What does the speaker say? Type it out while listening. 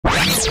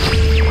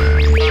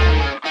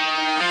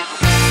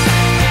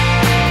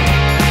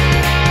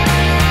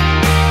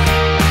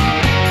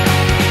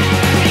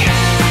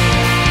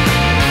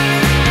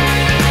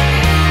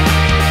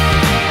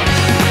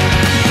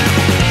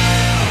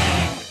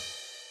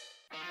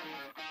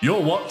You're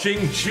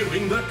watching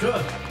Chewing the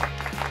Cud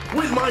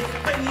with Mike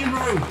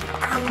Benyon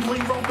and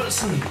Leigh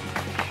Robertson.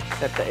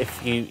 Said that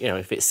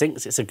if it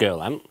sinks, it's a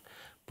girl ant,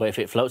 but if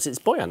it floats, it's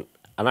boy ant.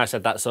 And I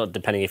said that's sort of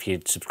depending if you're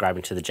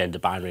subscribing to the gender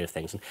binary of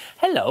things. And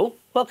hello,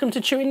 welcome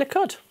to Chewing the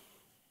Cud.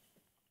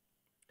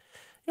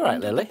 You're right,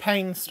 Lily. When did the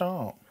pain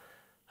start?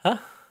 Huh?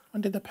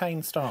 When did the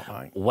pain start,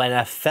 Mike? When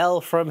I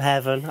fell from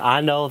heaven.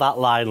 I know that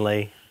line,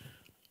 Leigh.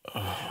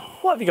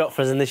 What have you got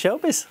for us in the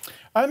showbiz?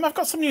 I've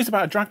got some news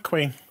about a drag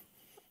queen.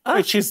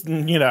 Which is,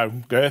 you know,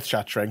 girth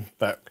shattering,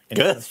 but...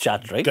 Girth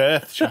shattering?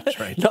 Girth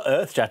shattering. Not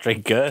earth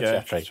shattering, girth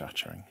shattering.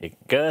 Shattering. Your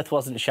girth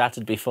wasn't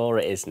shattered before,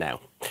 it is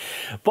now.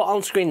 But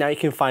on screen now you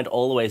can find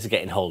all the ways of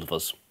getting hold of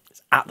us.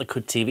 It's at the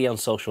Cud TV on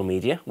social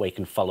media, where you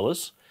can follow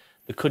us,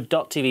 the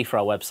Cud.tv for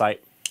our website,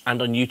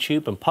 and on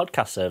YouTube and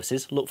podcast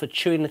services, look for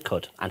Chewing the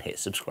Cud and hit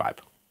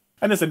subscribe.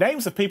 And as the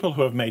names of people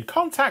who have made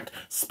contact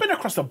spin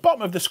across the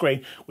bottom of the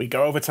screen, we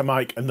go over to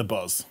Mike and the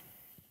buzz.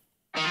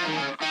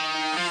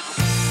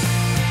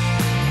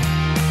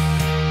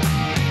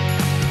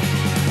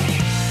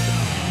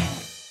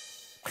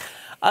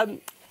 Have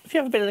you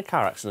ever been in a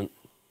car accident?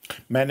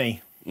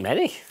 Many.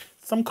 Many?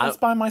 Some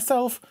caused by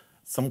myself,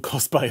 some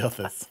caused by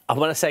others. And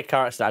when I say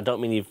car accident, I don't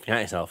mean you've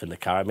shot yourself in the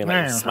car. I mean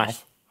like you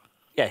smashed.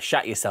 Yeah,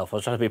 shat yourself. I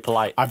was trying to be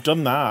polite. I've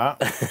done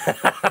that.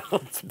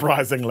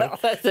 Surprisingly.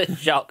 That's a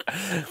shock.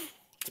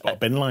 I've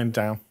been lying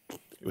down.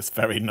 It was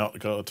very not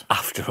good.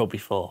 After or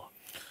before?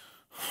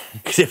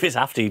 Because if it's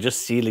after, you're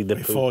just sealing the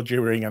Before, poop.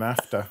 during and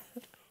after.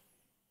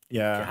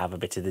 Yeah. You have a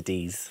bit of the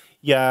D's.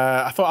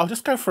 Yeah, I thought I'll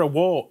just go for a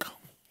walk.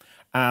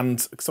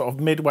 And sort of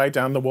midway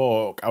down the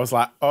walk, I was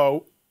like,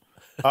 oh,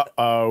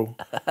 uh-oh,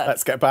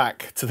 let's get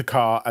back to the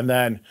car. And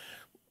then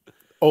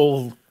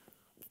all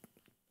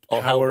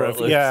power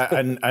of, yeah,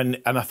 and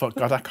I thought,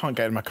 God, I can't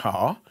get in my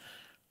car.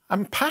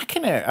 I'm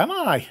packing it, am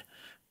I?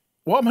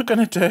 What am I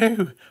going to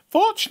do?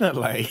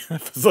 Fortunately,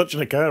 for such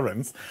an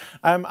occurrence,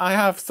 I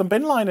have some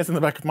bin liners in the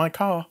back of my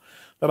car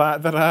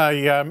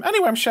anyway, I'm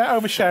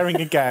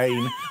oversharing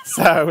again.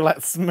 So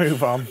let's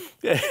move on.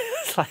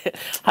 It's like,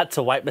 had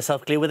to wipe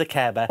myself clean with a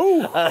Care Bear.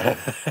 Anyway.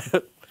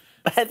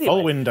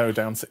 Full window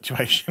down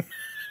situation.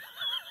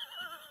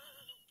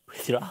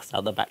 With your ass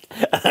out the back.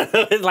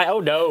 It's like, oh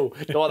no,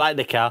 don't want that in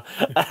the car.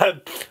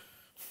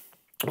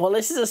 Well,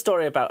 this is a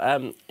story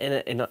about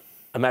in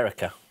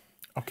America.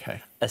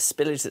 Okay. A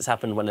spillage that's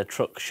happened when a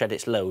truck shed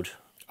its load.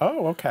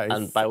 Oh, okay.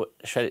 And by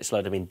shed its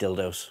load, I mean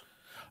dildos.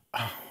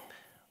 Oh.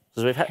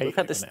 So we've had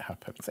this. It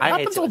happens. It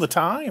happens all the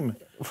time.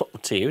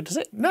 To you, does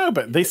it? No,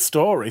 but this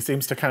story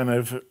seems to kind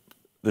of,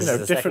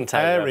 different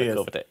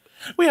areas.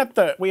 We had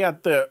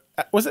the.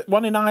 Was it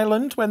one in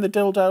Ireland when the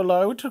dildo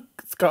load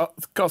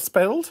got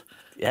spilled?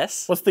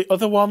 Yes. Was the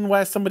other one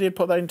where somebody had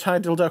put their entire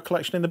dildo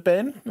collection in the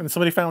bin and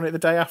somebody found it the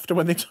day after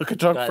when they took a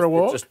dog for a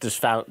walk? Just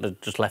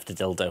left a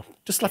dildo.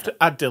 Just left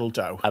a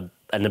dildo.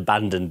 An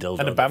abandoned dildo.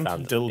 An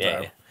abandoned dildo.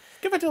 Yeah.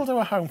 Give a dildo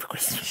a home for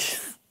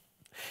Christmas.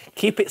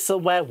 Keep it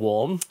somewhere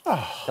warm.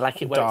 Oh, I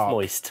like it where it's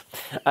moist.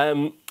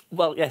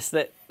 Well, yes,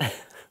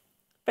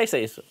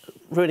 basically it's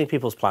ruining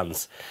people's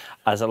plans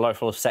as a lot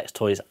full of sex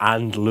toys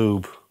and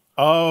lube.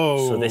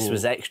 Oh. So this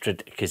was extra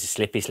because it's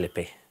slippy.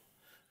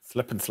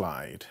 Slip and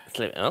slide.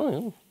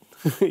 Oh,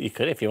 you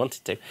could if you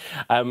wanted to.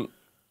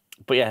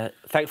 But yeah,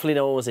 thankfully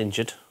no one was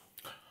injured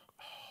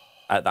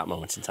at that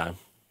moment in time.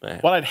 Yeah.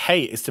 What I'd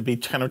hate is to be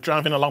kind of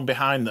driving along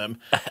behind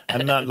them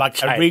and then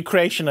like a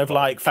recreation of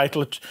like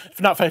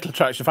not Fatal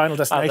Attraction, Final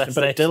Destination,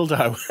 but a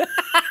dildo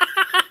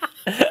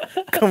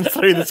come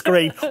through the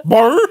screen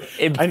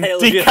and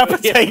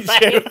decapitate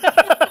you.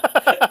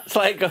 It's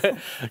like,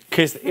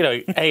 because,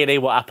 A&E,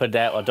 what happened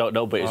there, I don't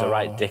know, but he was a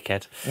right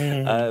dickhead.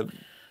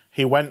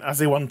 He went as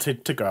he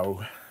wanted to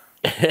go.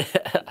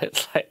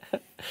 It's like,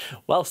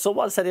 well,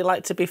 someone said he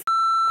liked to be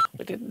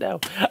we didn't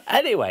know.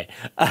 Anyway,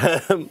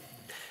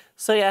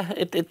 so yeah,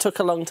 it took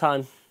a long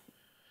time.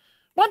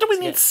 Why do we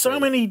need so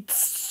many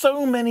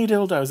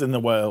dildos in the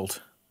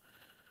world?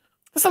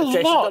 There's a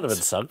Jason lot. Donovan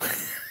song.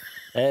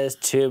 There's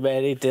too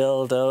many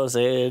dildos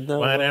in the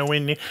world. Why don't we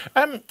need...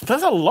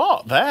 there's a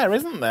lot there,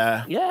 isn't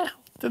there? Yeah.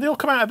 Did they all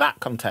come out of that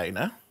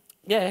container?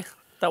 Yeah,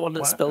 that one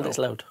that spilled its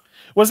load.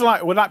 Were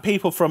like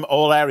people from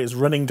all areas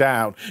running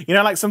down? You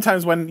know, like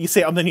sometimes when you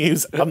see it on the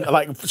news,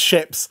 like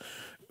ships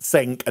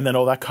sink and then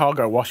all their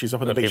cargo washes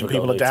up on the beach and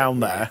people are down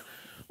there.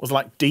 Was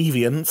like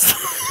deviants.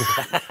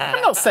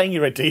 I'm not saying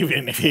you're a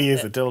deviant if you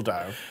use a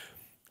dildo.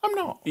 I'm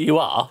not. You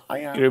are? I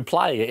am. You're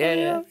implying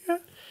it,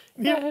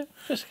 yeah.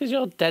 Just because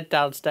you're dead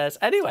downstairs.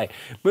 Anyway,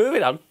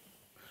 moving on.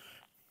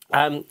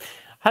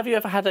 Have you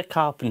ever had a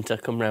carpenter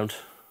come round?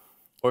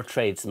 Or a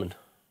tradesman?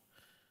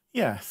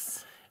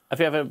 Yes.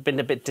 Have you ever been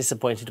a bit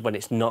disappointed when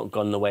it's not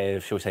gone the way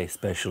of, shall we say,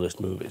 specialist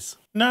movies?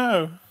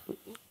 No.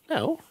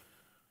 No?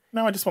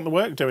 No, I just want the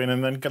work doing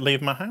and then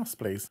leave my house,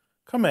 please.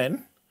 Come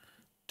in,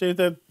 do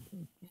the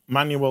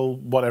manual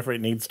whatever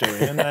it needs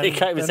doing. And then, you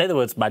can't even say the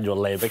words manual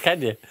labour,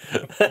 can you?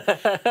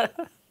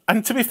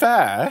 And to be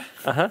fair,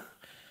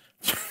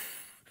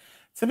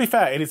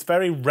 it is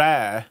very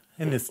rare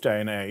in this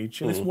day and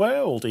age, in this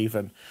world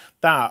even,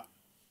 that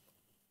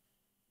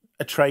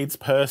a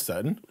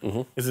tradesperson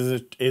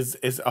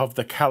is of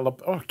the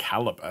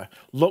caliber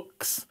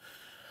looks.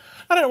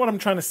 I don't know what I'm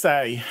trying to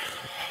say.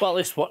 Well,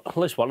 at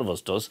least one of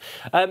us does.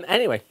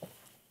 Anyway,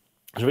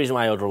 there's a reason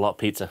why I order a lot of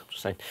pizza.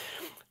 Just saying.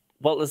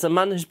 Well, there's a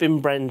man who's been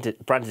branded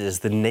as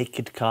the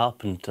Naked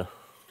Carpenter.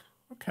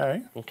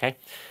 Okay. Okay.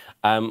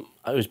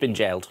 Who's been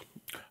jailed.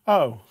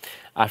 Oh.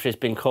 After he's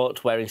been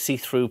caught wearing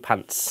see-through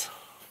pants.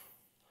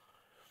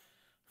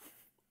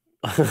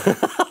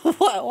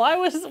 why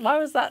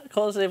was that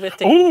causing a bit?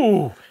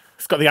 Ooh,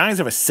 he's got the eyes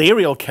of a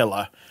serial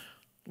killer.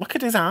 Look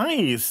at his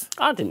eyes.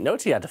 I didn't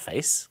notice he had a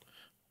face.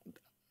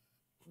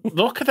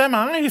 Look at them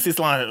eyes. He's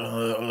like,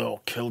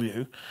 I'll kill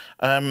you.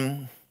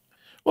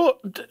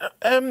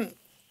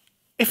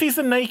 If he's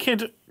the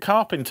Naked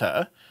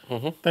Carpenter,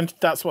 then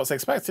that's what's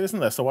expected, isn't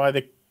there? So why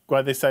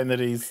are they saying that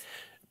he's?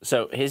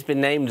 So he's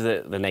been named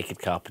the Naked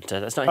Carpenter.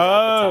 That's not his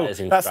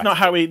advertising that's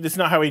strategy.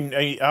 not how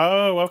he.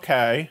 Oh,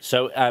 okay.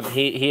 So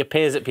he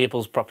appears at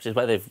people's properties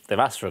where they've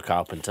asked for a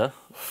carpenter.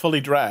 Fully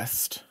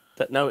dressed.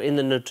 No, in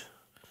the nude.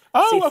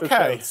 Oh,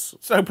 okay.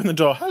 Let's open the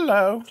door.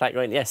 Hello. It's like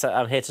going, yes,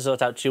 I'm here to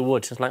sort out your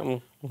wood. It's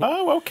like,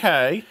 Oh,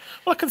 okay.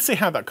 Well, I can see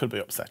how that could be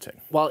upsetting.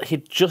 Well,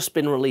 he'd just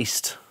been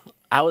released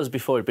hours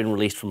before he'd been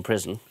released from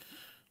prison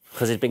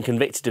because he'd been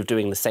convicted of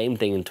doing the same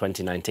thing in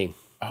 2019.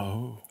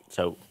 Oh.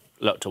 So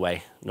locked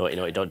away. Naughty,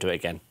 don't do it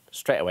again.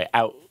 Straight away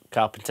out,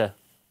 carpenter.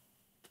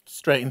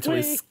 Straight into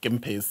his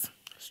skimpies.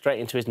 Straight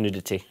into his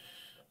nudity.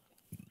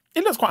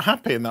 He looks quite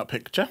happy in that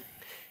picture.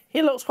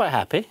 He looks quite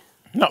happy.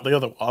 Not the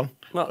other one,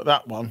 but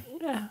that one.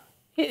 Yeah.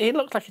 He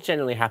looked like a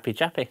genuinely happy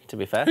chappy, to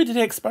be fair. Who did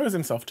he expose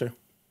himself to?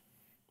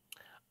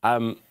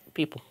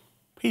 People.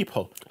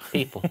 People.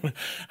 People.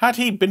 Had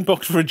he been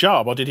booked for a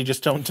job, or did he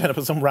just turn up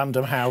at some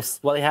random house?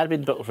 Well, he had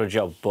been booked for a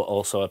job, but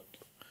also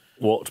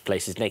walked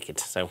places naked,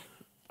 so...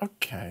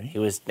 Okay. He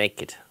was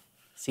naked.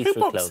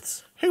 See-through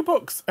clothes. Who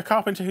books a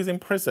carpenter who's in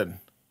prison?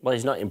 Well,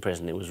 he's not in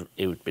prison.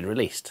 He'd been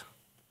released.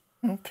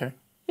 Okay.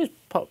 You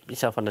just put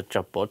yourself on a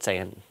job board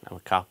saying, I'm a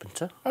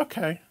carpenter.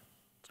 Okay.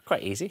 It's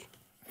quite easy.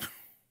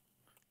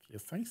 You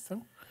say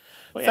so.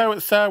 Well, yeah.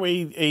 So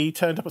he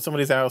turned up at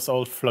somebody's house,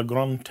 old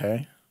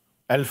flagrante.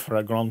 El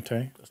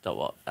flagrante. That's not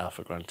what el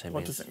flagrante means.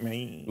 What does it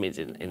mean? It means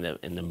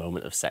in the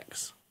moment of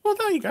sex. Well,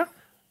 there you go.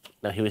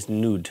 No, he was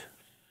nude.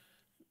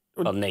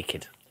 Well,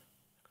 naked.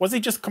 Was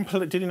he just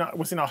completely?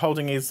 Was he not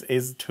holding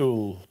his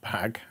tool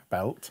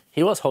belt?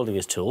 He was holding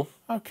his tool.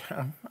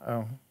 Okay.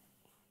 Oh.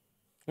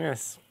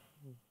 Yes.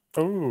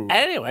 Ooh.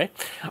 Anyway,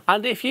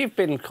 and if you've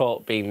been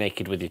caught being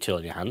naked with your tool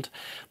in your hand,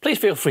 please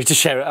feel free to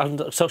share it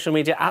on social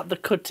media at The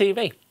Cud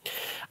TV.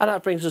 And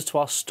that brings us to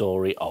our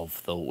story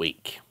of the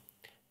week.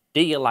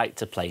 Do you like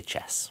to play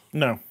chess?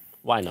 No.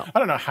 Why not? I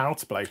don't know how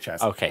to play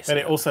chess. Okay. But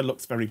it also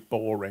looks very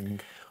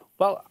boring.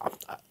 Well,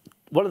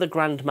 one of the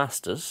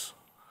grandmasters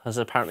has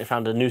apparently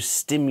found a new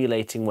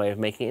stimulating way of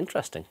making it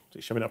interesting. Is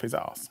he shoving up his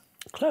arse?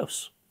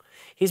 Close.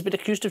 He's been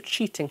accused of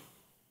cheating.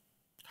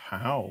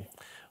 How?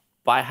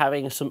 By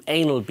having some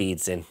anal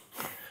beads in,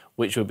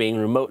 which were being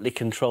remotely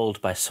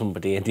controlled by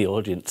somebody in the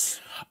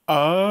audience.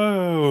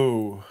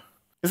 Oh.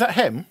 Is that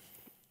him?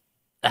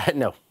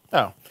 No.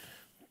 Oh.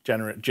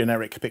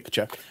 Generic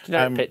picture.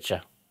 Generic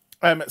picture.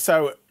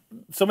 So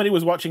somebody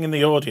was watching in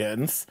the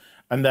audience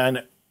and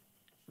then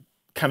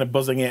kind of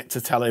buzzing it to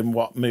tell him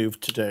what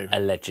move to do.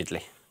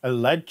 Allegedly.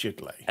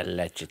 Allegedly?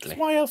 Allegedly. So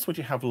why else would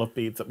you have love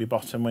beads up your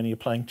bottom when you're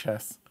playing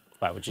chess?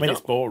 Why would you I mean, not?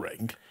 it's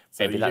boring,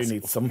 so Maybe you do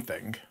need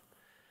something.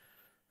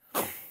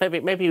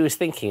 Maybe he was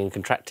thinking and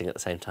contracting at the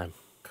same time.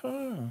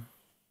 Cool.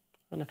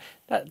 Oh, no.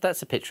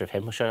 That's a picture of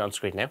him. We'll show it on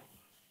screen now.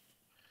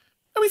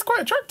 Oh, he's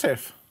quite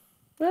attractive.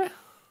 Yeah.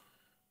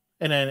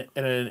 In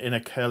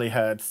a curly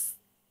haired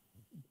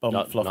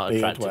fluff not beard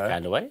attractive wear.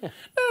 kind of way. Yeah.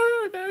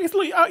 No, he's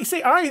you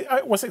see,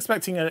 I was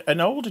expecting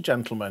an older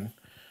gentleman,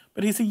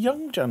 but he's a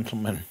young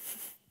gentleman.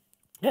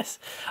 Yes.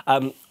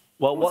 Well,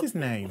 What's his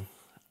name?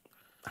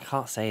 I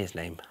can't say his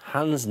name.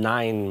 Hans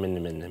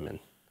Niemann.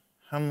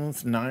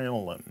 Hans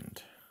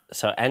Nyland.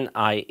 So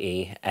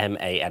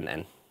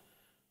Niemann.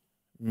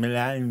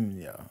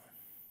 Melania.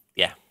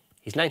 Yeah,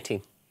 he's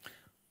 19.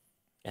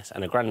 Yes,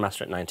 and a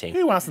grandmaster at 19.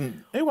 Who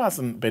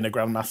hasn't been a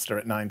grandmaster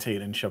at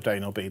 19 and shoved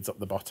anal beads up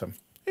the bottom?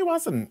 Who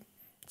hasn't?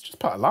 It's just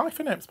part of life,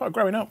 isn't it? It's part of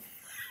growing up.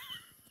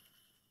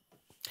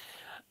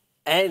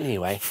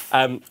 Anyway,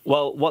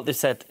 well, what they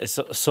said is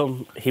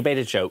he made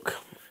a joke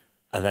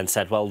and then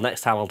said, well,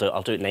 next time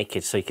I'll do it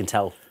naked so you can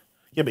tell.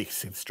 Yeah, but you can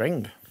see the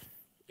string.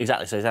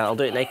 Exactly. So he said, I'll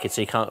do it naked so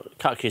you can't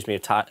accuse me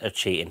of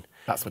cheating.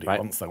 That's what he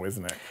wants, though,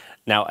 isn't it?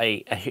 Now,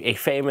 a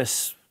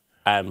famous,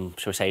 shall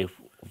we say,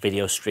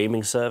 video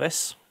streaming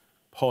service.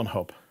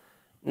 Pornhub.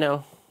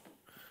 No.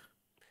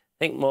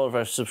 Think more of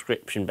a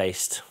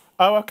subscription-based.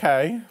 Oh,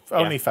 okay.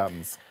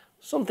 OnlyFans.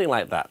 Something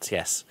like that,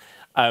 yes.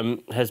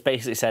 Has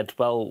basically said,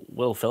 well,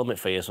 we'll film it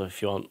for you, so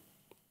if you want.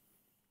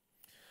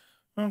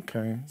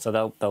 Okay. So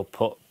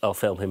they'll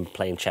film him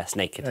playing chess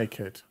naked.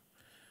 Naked.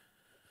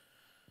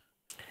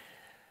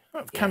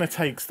 That kind of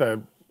takes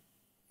the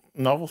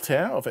novelty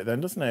out of it then,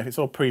 doesn't it? If it's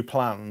all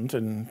pre-planned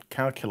and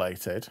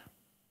calculated.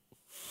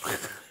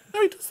 No,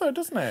 No, it does though,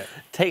 doesn't it?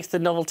 Takes the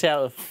novelty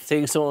out of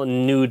seeing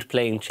someone nude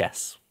playing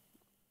chess.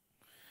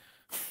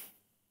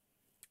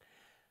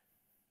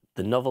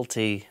 The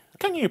novelty...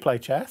 Can you play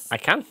chess? I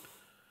can.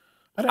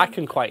 I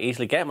can quite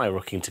easily get my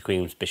rook into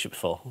queen's bishop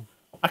 4.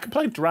 I can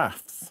play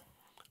drafts.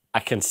 I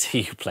can see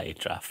you play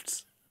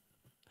drafts.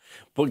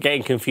 But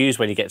getting confused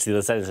when you get to the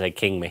other side and say,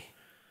 king me.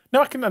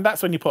 No, I can, and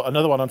that's when you put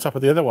another one on top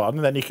of the other one,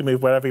 and then you can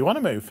move wherever you want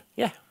to move.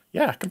 Yeah.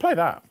 Yeah, I can play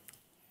that.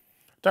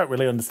 Don't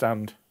really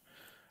understand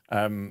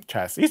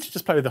chess. I used to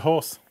just play with the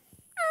horse.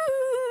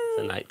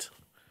 It's a knight.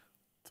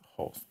 It's a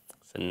horse.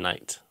 It's a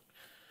knight.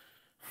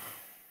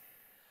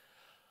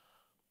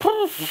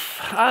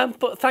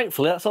 But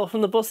thankfully, that's all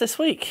from the buzz this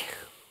week.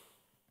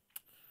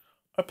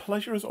 A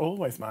pleasure as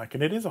always, Mike,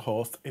 and it is a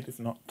horse, it is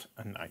not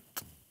a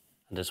knight.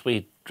 And as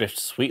we drift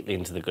sweetly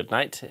into the good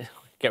night,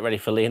 get ready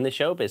for Leigh in the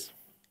showbiz.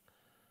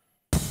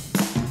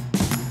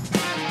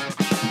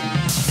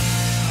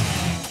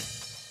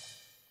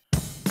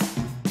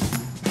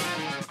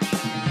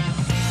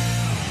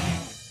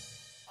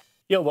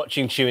 You're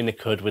watching Chewing the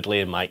Cud with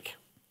Leigh and Mike.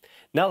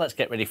 Now let's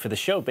get ready for the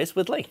showbiz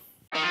with Leigh.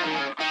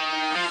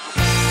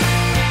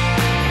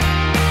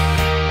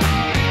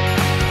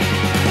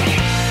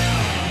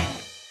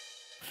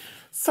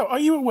 So, are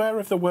you aware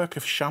of the work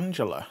of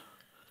Shangela?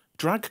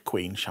 Drag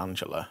queen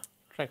Shangela.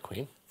 Drag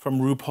queen? From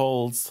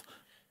RuPaul's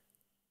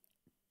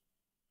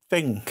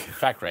thing.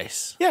 Drag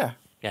race? Yeah.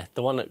 Yeah,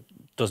 the one that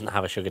doesn't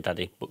have a sugar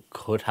daddy, but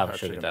could have a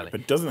sugar daddy.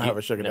 But doesn't have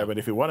a sugar daddy, but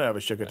if you want to have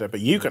a sugar daddy, but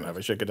you can have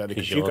a sugar daddy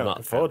because you can't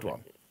afford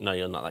one. No,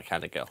 you're not that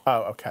kind of girl.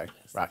 Oh, okay.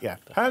 Right, yeah.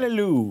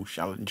 Hallelujah,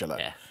 Shangela.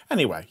 Yeah.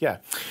 Anyway, yeah.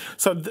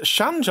 So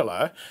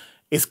Shangela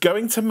is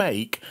going to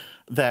make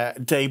their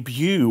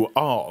debut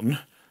on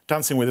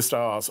Dancing with the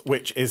Stars,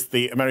 which is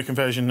the American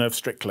version of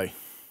Strictly,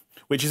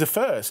 which is a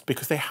first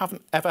because they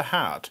haven't ever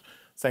had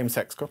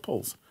same-sex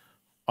couples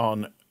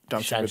on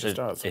Dancing with the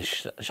Stars. Is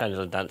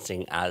Shangela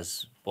dancing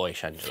as boy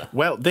Shangela?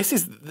 Well, this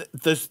is...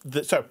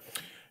 so,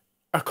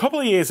 a couple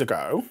of years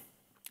ago,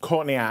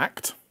 Courtney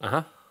Act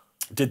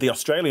did the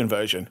Australian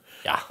version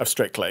of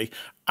Strictly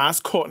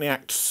as Courtney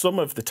Act some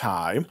of the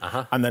time,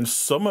 and then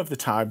some of the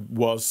time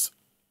was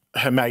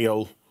her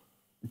male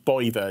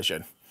boy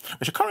version,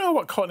 which I can't remember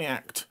what Courtney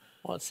Act...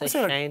 What's it,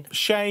 Shane? Like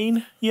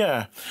Shane,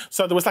 yeah.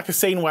 So there was like a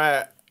scene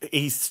where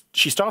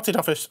she started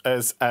off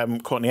as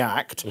Courtney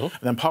Act, and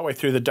then partway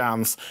through the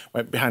dance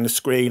went behind the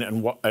screen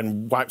and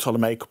wiped all the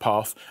makeup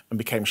off and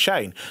became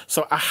Shane.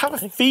 So I have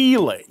a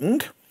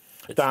feeling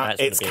that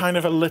it's kind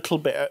of a little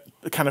bit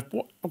kind of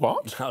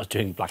what? I was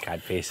doing Black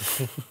Eyed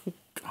Peas.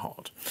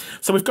 God.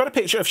 So we've got a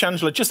picture of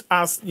Shangela just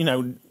as, you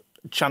know,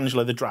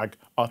 Shangela the drag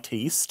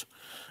artiste.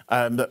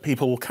 That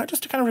people will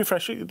just to kind of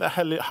refresh the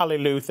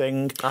Hallelujah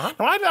thing. And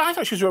I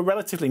thought she was a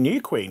relatively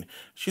new queen.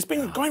 She's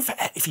been going for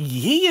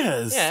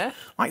years. Yeah.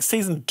 Like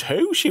season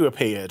 2 she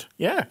appeared.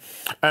 Yeah.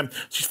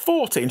 She's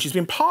 40 and she's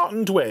been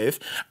partnered with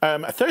a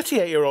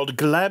 38-year-old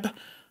Gleb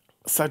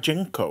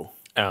Sajenko.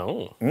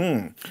 Oh.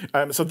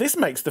 So this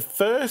makes the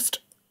first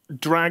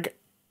drag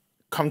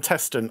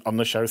contestant on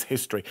the show's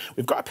history.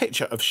 We've got a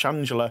picture of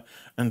Shangela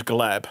and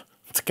Gleb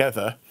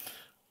together.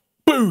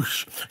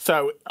 Boosh!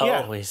 So,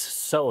 yeah. Oh, he's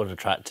so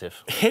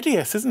unattractive.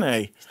 Hideous, isn't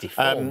he? He's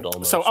deformed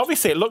almost. So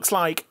obviously it looks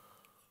like,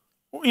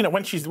 you know,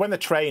 when they're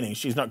training,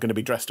 she's not going to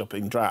be dressed up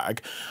in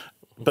drag.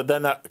 But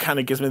then that kind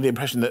of gives me the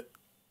impression that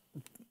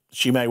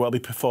she may well be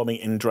performing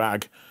in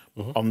drag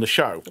on the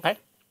show. Okay.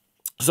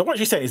 So what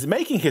she's saying is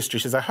making history.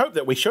 She says, I hope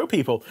that we show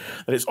people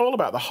that it's all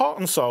about the heart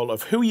and soul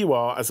of who you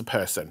are as a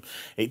person.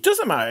 It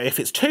doesn't matter if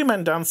it's two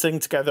men dancing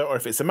together or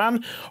if it's a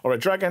man or a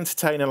drag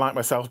entertainer like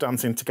myself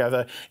dancing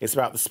together. It's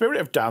about the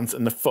spirit of dance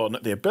and the fun,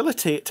 the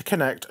ability to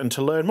connect and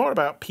to learn more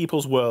about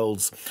people's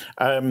worlds.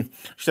 She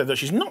said that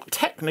she's not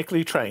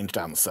technically a trained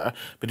dancer,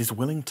 but is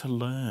willing to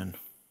learn.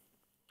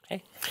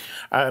 Okay.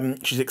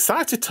 She's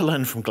excited to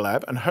learn from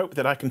Gleb and hope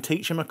that I can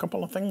teach him a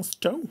couple of things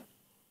too.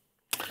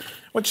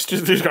 Which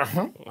just go,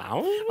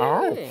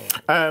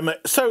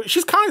 so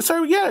she's kind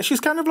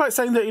of like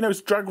saying that, you know,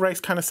 Drag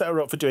Race kind of set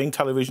her up for doing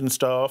television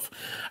stuff.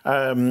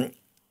 They're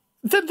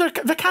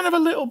kind of a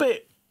little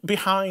bit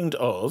behind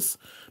us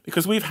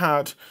because we've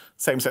had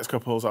same-sex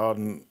couples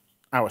on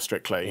our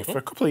Strictly for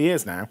a couple of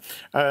years now.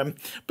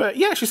 But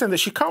yeah, she's saying that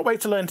she can't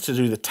wait to learn to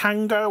do the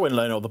tango and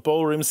learn all the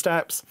ballroom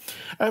steps.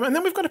 And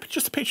then we've got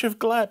just a picture of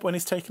Gleb when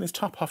he's taking his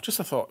top off.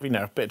 Just a thought, you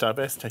know, a bit of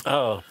diversity.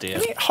 Oh dear.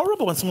 Isn't it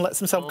horrible when someone lets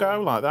himself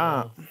go like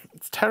that?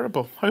 It's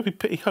terrible. Hope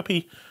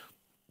he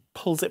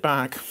pulls it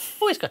back.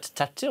 Oh, he's got a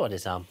tattoo on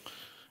his arm.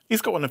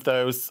 He's got one of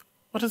those.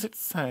 What does it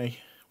say?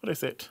 What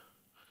is it?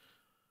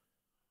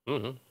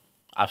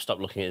 I've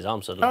stopped looking at his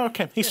arm suddenly. Oh,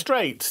 okay. He's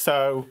straight,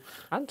 so...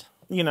 And?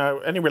 You know,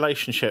 any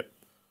relationship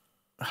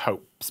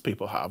hopes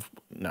people have,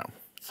 no.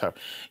 So,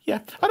 yeah.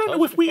 I don't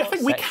know if I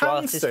think we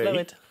can see...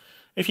 Fluid.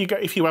 If you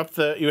have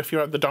the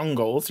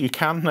dongles, you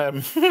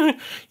can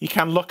you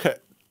can look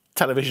at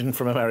television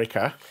from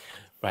America.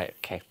 Right,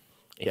 okay.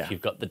 If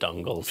you've got the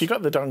dongles. If you've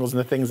got the dongles and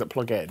the things that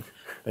plug in,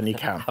 then you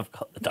can. I've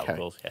got the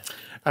dongles, okay.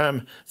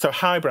 yes. So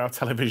highbrow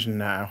television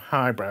now.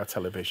 Highbrow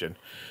television.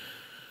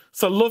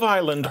 So Love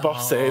Island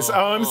bosses,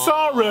 oh, I'm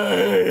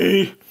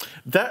sorry.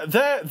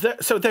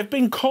 So they've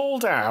been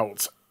called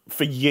out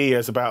for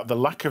years about the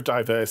lack of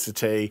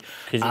diversity.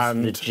 Because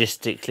it's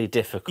logistically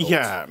difficult.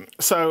 Yeah,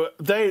 so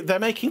they're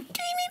making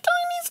teeny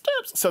tiny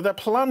steps. So they're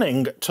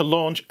planning to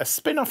launch a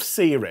spin-off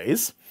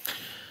series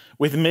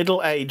with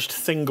middle-aged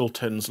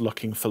singletons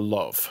looking for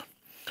love.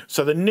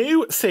 So the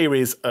new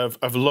series of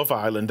Love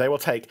Island, they will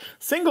take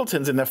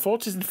singletons in their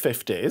 40s and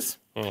 50s,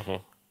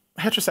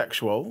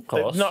 heterosexual. Of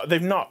course.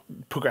 They've not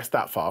progressed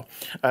that far,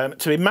 to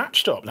be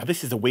matched up. Now,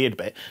 this is a weird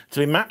bit. To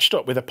be matched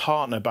up with a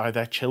partner by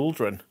their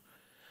children.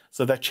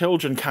 So their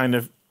children kind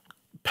of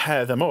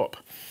pair them up.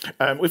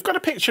 We've got a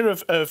picture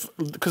of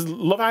because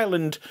Love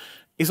Island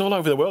is all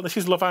over the world. This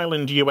is Love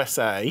Island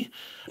USA,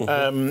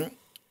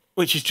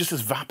 which is just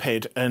as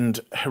vapid and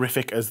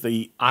horrific as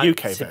the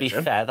UK version. To be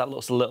fair, that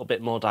looks a little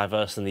bit more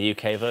diverse than the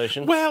UK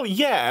version. Well,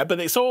 yeah,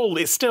 but it's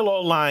still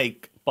all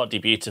like body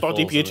beautiful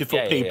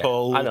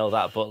people. Yeah. I know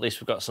that, but at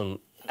least we've got some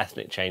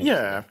ethnic changes.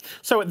 Yeah.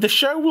 So the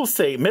show will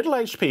see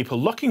middle-aged people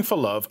looking for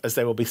love as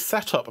they will be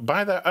set up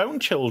by their own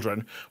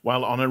children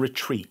while on a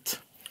retreat.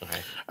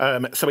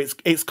 Okay. So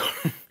it's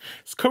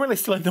currently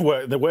still in the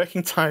work. The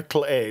working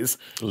title is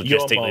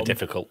Logistically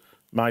Difficult.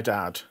 My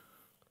Dad.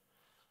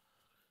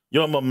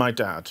 Your Mum, My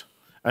Dad.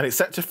 And it's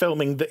set to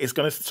filming. It's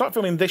going to start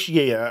filming this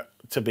year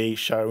to be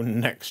shown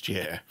next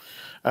year.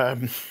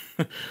 The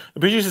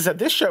producer said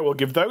this show will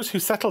give those who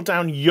settle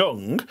down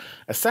young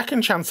a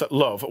second chance at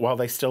love while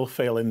they still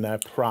feel in their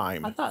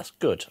prime. And that's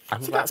good.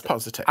 That's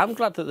positive. I'm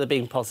glad that they're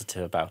being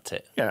positive about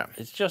it. Yeah.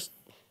 It's just...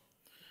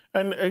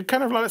 And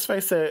kind of, let's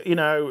face it, you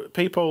know,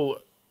 people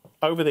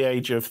over the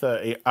age of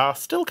 30 are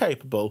still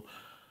capable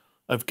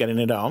of getting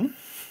it on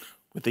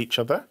with each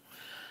other.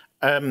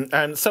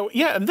 And so,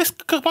 yeah, and this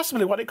could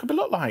possibly what it could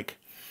look like.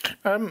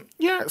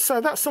 Yeah,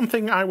 so that's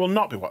something I will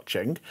not be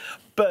watching,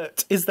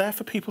 but is there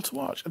for people to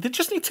watch. They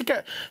just need to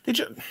get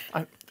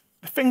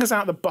fingers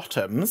out the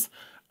bottoms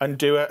and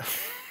do an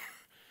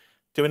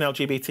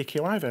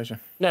LGBTQI version.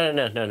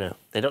 No.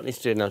 They don't need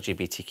to do an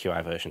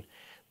LGBTQI version.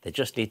 They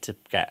just need to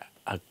get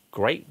a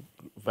great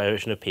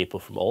version of people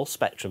from all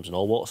spectrums and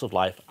all walks of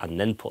life and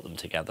then put them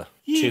together.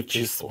 You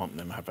just want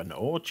them to have an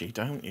orgy,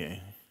 don't you?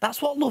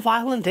 That's what Love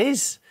Island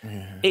is.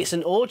 Yeah. It's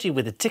an orgy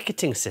with a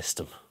ticketing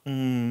system.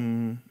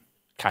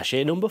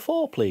 Cashier number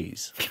 4,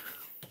 please.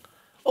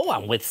 Oh,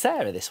 I'm with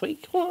Sarah this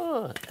week.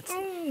 Oh,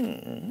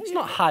 it's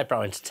not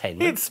highbrow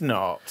entertainment. It's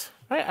not.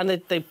 Right, and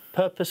they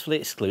purposefully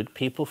exclude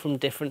people from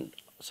different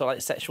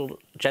sexual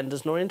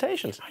genders and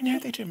orientations. I know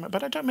they do,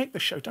 but I don't make the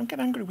show. Don't get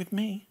angry with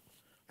me.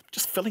 I'm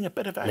just filling a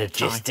bit of air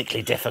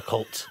Logistically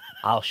difficult.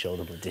 I'll show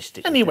them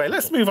logistically Anyway, difficult.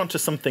 let's move on to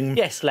something...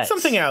 Yes, let's.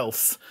 Something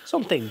else.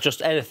 Something,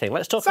 just anything.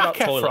 Let's talk about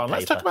toilet paper.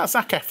 Let's talk about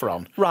Zac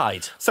Efron.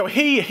 Right. So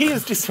he's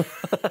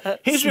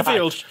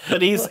revealed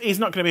that he's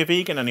not going to be a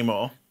vegan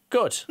anymore.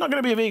 Good. Not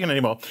going to be a vegan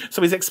anymore.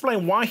 So he's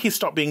explained why he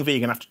stopped being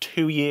vegan after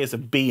 2 years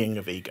of being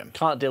a vegan.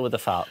 Can't deal with the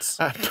farts.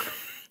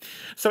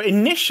 So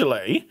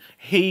initially,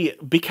 he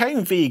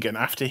became vegan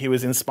after he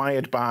was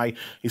inspired by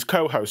his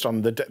co-host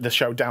on the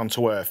show Down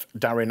to Earth,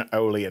 Darren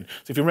Olean.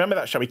 So if you remember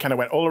that show, he kind of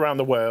went all around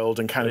the world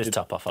and kind of did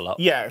top off a lot.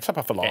 Yeah, top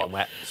off a lot. Getting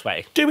wet,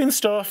 sweaty. Doing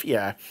stuff,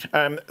 yeah.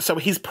 So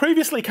he's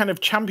previously kind of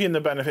championed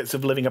the benefits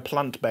of living a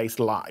plant-based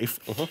life.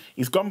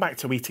 He's gone back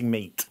to eating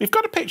meat. We've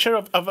got a picture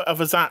of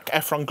a Zac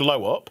Efron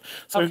glow-up.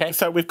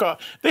 So we've got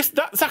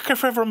that Zac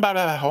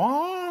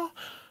Efron...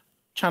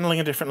 channeling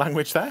a different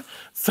language there.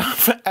 So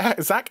for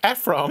Zac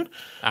Efron,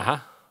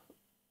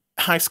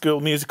 High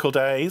School Musical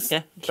days.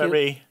 Yeah,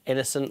 very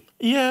innocent.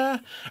 Yeah.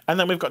 And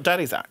then we've got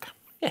Daddy Zac.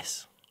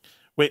 Yes.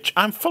 Which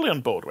I'm fully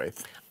on board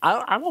with.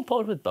 I'm on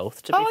board with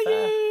both, to be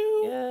fair. Are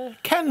you? Yeah.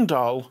 Ken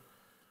doll.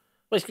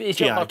 Well, it's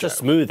not a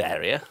smooth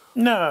area.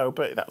 No,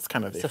 but that's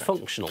kind of the effect.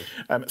 Functional.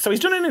 So he's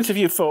done an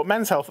interview for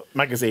Men's Health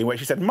magazine where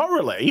he said,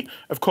 morally,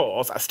 of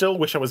course, I still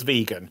wish I was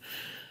vegan.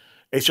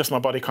 It's just my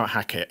body can't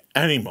hack it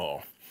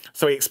anymore.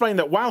 So he explained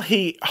that while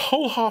he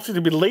wholeheartedly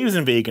believes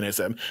in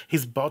veganism,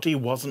 his body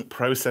wasn't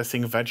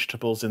processing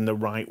vegetables in the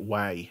right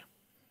way.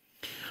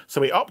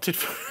 So he opted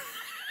for...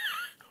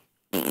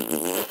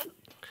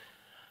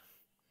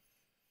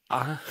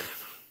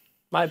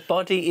 My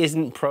body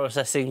isn't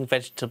processing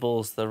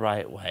vegetables the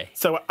right way.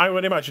 So I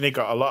would imagine he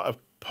got a lot of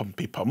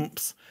pumpy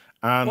pumps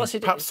and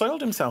perhaps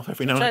soiled himself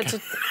every now and again. Tried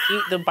to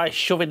eat them by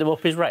shoving them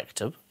up his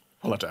rectum?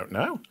 Well, I don't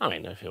know. I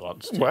mean, if he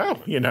wants to.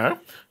 Well, you know...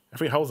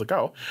 Every hole's a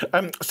goal.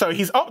 So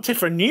he's opted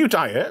for a new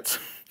diet,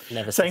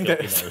 saying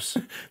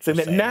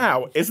that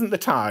now isn't the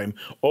time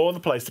or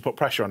the place to put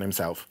pressure on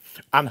himself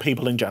and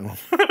people in general.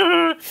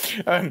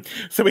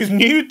 So his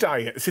new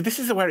diet, see, this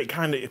is where it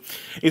kind of...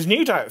 His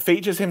new diet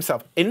features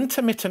himself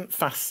intermittent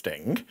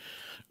fasting,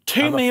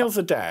 2 meals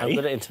a day. I'm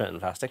good at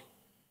intermittent fasting.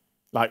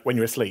 Like when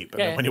you're asleep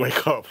and then when you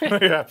wake up.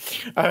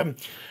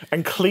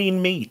 And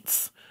clean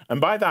meats.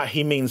 And by that,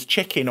 he means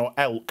chicken or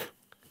elk.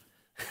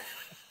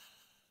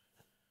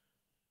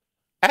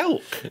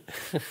 Elk?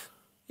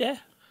 Yeah.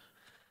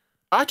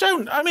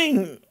 I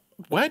mean,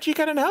 where do you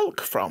get an elk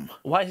from?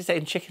 Why is he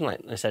saying chicken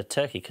like they said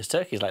turkey? Because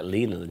turkey's like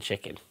leaner than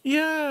chicken.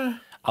 Yeah.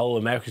 Oh,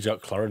 America's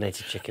got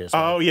chlorinated chicken as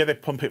well. Oh, yeah, they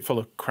pump it full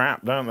of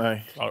crap, don't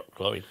they?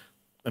 Chlorine.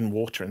 And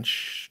water and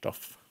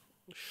stuff.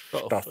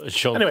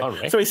 Sean Anyway,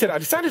 Connery. so he said, I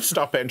decided to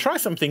stop it and try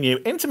something new.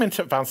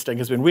 Intermittent fasting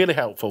has been really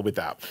helpful with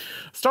that.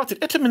 He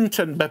started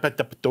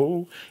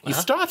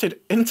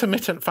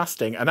intermittent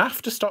fasting, and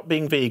after stopped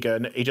being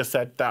vegan, he just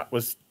said that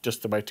was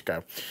just the way to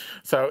go.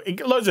 So he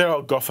loads of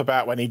old guff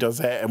about when he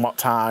does it and what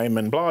time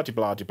and blah, de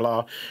blah, de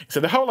blah. So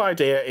the whole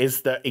idea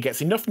is that he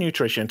gets enough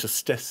nutrition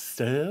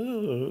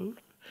to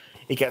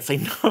he gets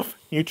enough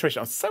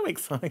nutrition. I'm so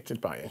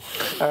excited by it.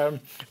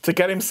 To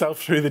get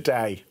himself through the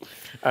day.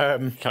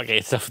 Can't get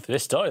yourself through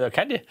this story, though,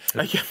 can you?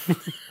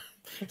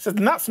 He says,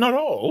 and that's not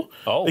all,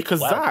 because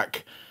wow.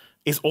 Zach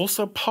is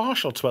also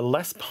partial to a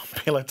less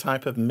popular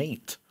type of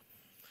meat.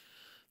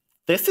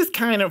 This is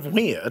kind of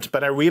weird,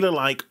 but I really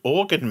like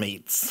organ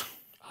meats.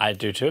 I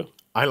do too.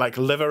 I like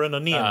liver and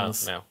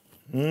onions. No.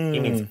 He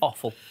means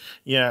awful.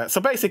 Yeah,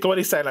 so basically what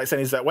he's saying,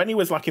 is that when he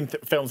was like in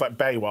films like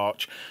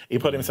Baywatch, he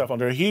put himself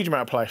under a huge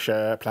amount of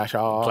pleasure. He put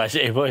himself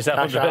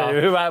under a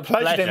huge amount of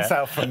pleasured pleasure.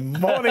 himself from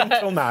morning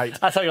till night.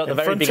 That's how you got the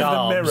very big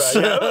arms.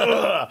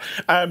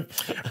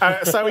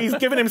 So he's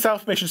given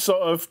himself permission to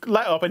sort of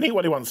let up and eat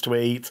what he wants to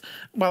eat.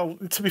 Well,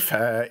 to be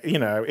fair, you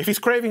know, if he's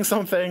craving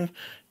something,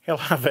 he'll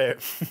have it.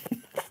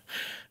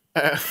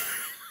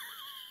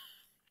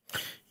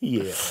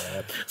 Yeah.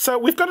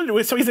 So he's got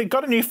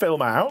a new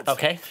film out.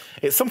 Okay.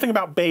 It's something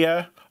about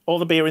beer, all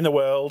the beer in the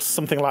world,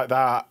 something like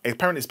that.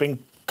 Apparently it's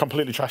been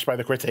completely trashed by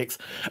the critics.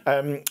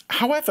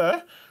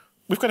 However,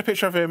 we've got a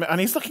picture of him and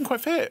he's looking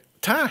quite fit.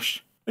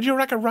 Tash, would you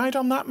like a ride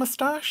on that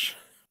moustache?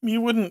 You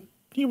wouldn't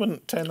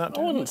turn that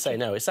down. I wouldn't say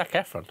no. It's Zac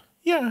Efron.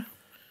 Yeah.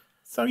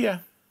 So yeah.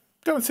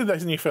 Go and see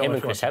this new film. Him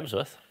and Chris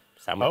Hemsworth.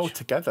 Sandwich. Oh,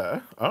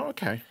 together? Oh,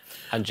 okay.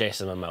 And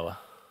Jason Momoa.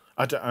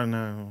 I don't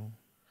know.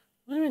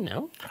 What do you mean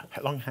no?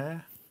 Long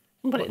hair.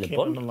 Put it in the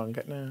bun.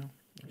 No.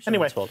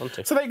 Anyway, so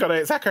there you got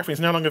it. Zac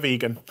Efron's no longer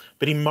vegan,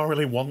 but he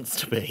morally wants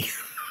to be.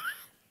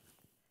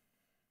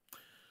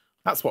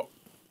 That's what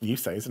you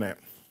say, isn't it?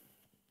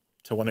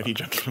 To one of you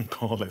gentlemen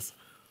callers.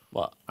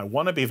 What? I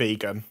want to be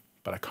vegan,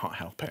 but I can't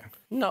help it.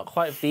 Not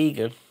quite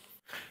vegan.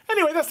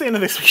 Anyway, that's the end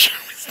of this week's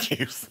Showbiz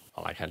News.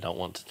 Like I don't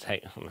want to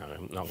take... No,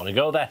 I'm not going to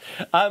go there.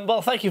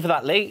 Well, thank you for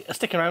that, Leigh.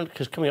 Stick around,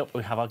 because coming up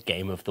we have our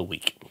Game of the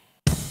Week.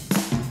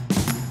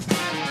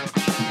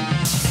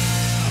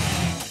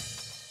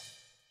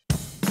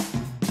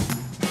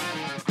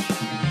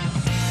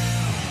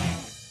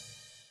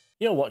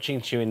 You're watching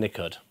Chewing the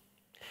Cud.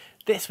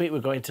 This week we're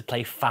going to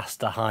play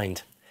Faster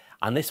Hind,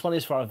 and this one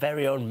is for our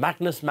very own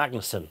Magnus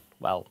Magnusson.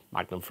 Well,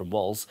 Magnum from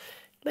Walls.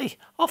 Leigh,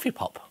 off you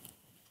pop.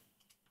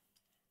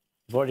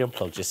 You've already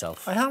unplugged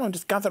yourself. I am. I'm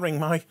just gathering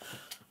my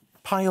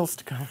piles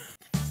to go.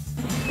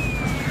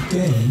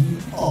 Game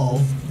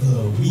of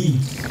the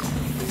Week.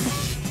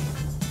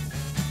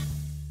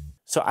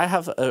 So I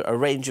have a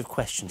range of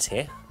questions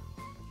here.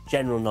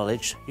 General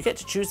knowledge. You get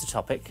to choose the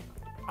topic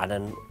and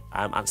then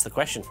answer the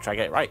question. Try to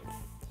get it right.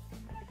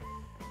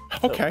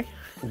 Okay.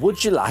 So,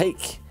 would you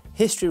like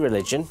history,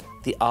 religion,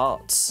 the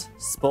arts,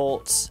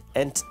 sports,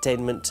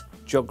 entertainment,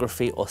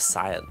 geography or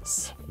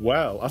science?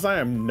 Well, as I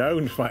am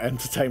known for my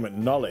entertainment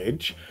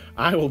knowledge,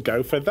 I will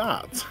go for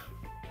that.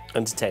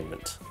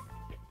 Entertainment.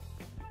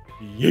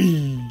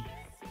 Yay!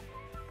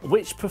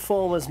 Which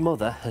performer's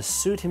mother has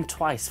sued him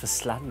twice for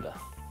slander?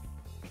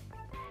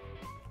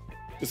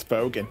 Just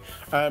voguing.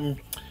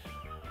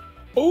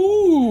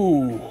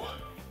 Ooh!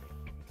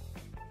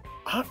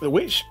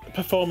 Which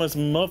performer's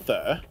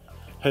mother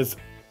has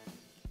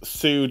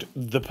sued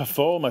the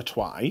performer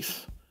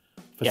twice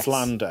for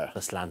slander?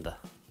 For slander.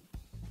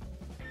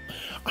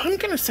 I'm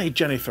going to say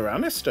Jennifer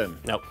Aniston.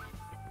 Nope.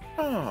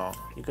 Oh.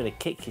 You're going to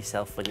kick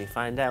yourself when you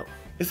find out.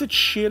 Is it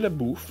Sheila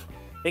Booth?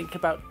 Think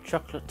about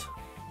chocolate.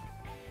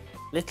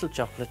 Little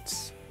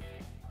chocolates.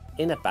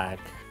 In a bag.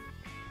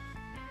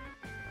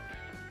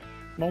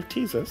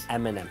 Maltesers?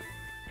 M&M.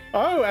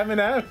 Oh,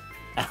 M&M.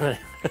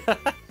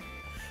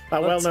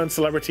 That well-known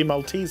celebrity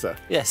Malteser.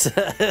 Yes.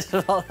 They're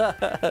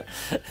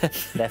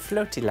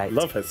floaty light.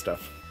 Love her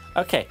stuff.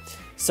 Okay,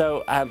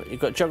 so you've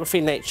got geography,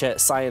 nature,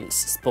 science,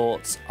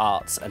 sports,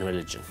 arts and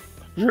religion.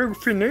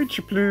 Geography and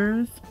nature,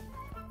 please.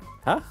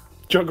 Huh?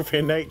 Geography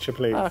and nature,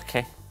 please.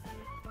 Okay.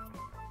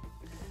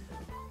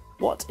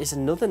 What is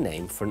another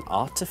name for an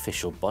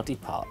artificial body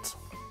part?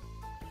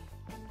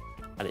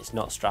 And it's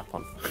not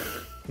strap-on.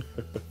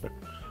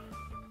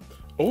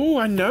 Oh,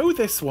 I know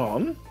this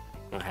one.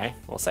 Okay,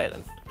 we'll say it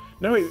then.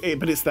 No,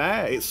 but it's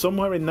there. It's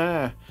somewhere in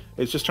there.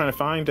 It's just trying to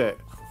find it.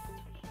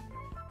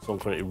 Someone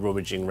currently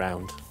rummaging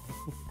round.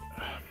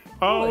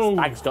 Oh! This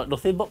bag's got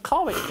nothing but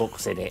comic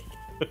books in it.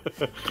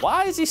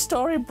 Why is he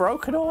storing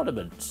broken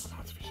ornaments?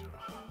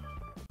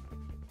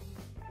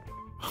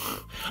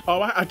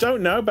 Oh, I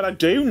don't know, but I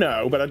do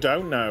know, but I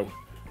don't know.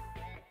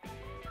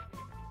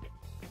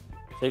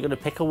 So you're going to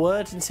pick a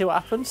word and see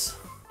what happens?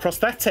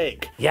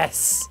 Prosthetic.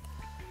 Yes.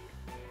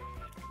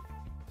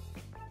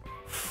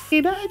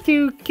 Did I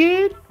do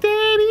good,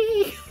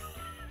 Daddy?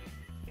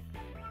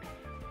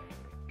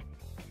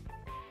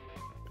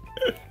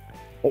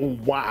 Oh,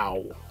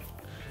 wow.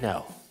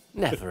 No.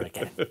 Never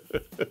again.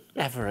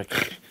 Never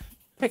again.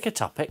 Pick a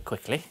topic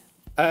quickly.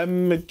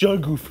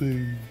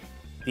 Geography.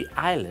 The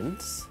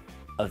islands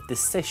of the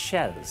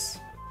Seychelles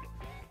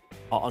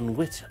are on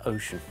which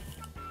ocean?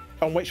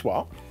 On which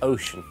what?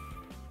 Ocean.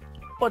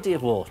 Body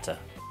of water.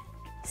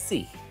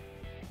 Sea.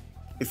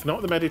 It's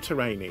not the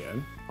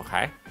Mediterranean.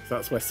 Okay. So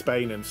that's where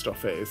Spain and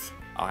stuff is.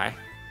 Okay.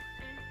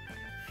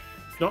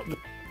 It's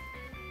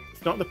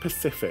not the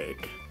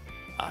Pacific,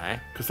 Okay.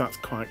 because that's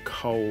quite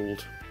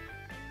cold.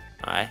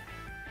 Okay.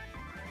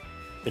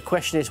 The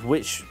question is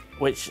which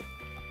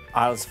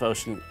islands of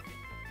ocean,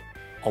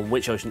 on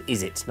which ocean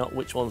is it? Not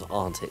which ones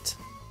aren't it.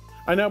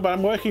 I know, but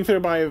I'm working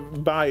through by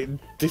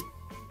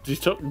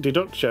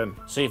deduction.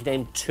 So you've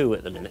named 2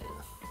 at the minute.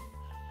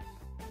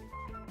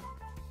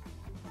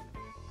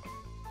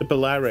 The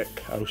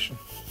Balearic Ocean.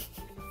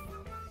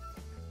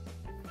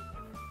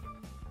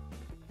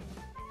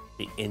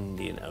 The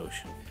Indian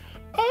Ocean.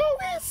 Oh,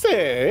 is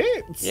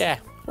it? Yeah.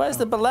 Where's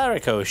the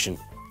Balearic Ocean?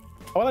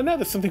 Well, I know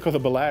there's something called the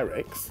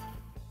Balearics.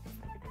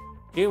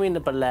 Do you mean the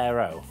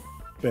Bolero?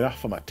 Been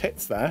off on my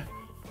tits there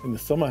in the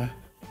summer.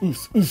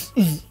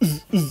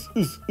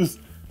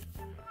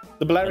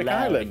 The Balearic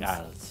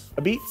Islands.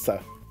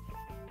 Ibiza.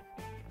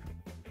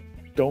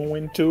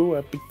 Going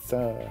to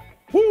Ibiza.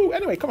 Woo!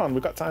 Anyway, come on,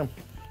 we've got time.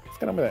 Let's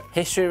get on with it.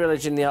 History,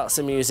 religion, the arts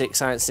and music,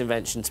 science,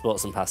 invention,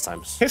 sports and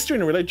pastimes. History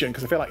and religion,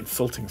 because I feel like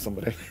insulting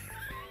somebody.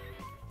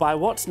 By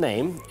what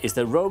name is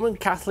the Roman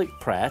Catholic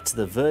prayer to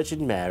the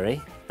Virgin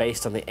Mary,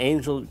 based on the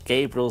angel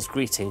Gabriel's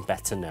greeting,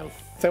 better known?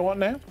 Say what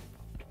now?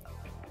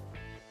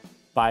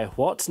 By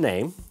what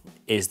name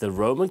is the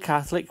Roman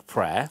Catholic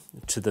prayer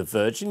to the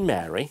Virgin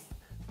Mary,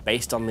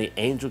 based on the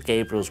angel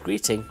Gabriel's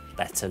greeting,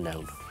 better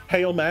known?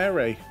 Hail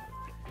Mary.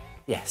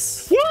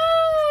 Yes. Woo!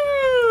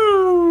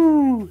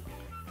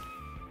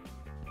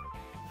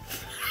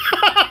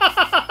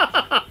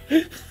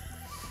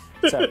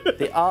 So,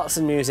 the arts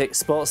and music,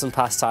 sports and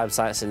pastime,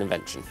 science and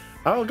invention.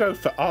 I'll go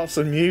for arts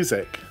and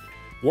music.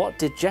 What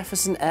did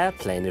Jefferson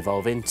Airplane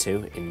evolve into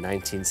in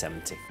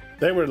 1970?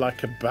 They were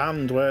like a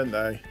band, weren't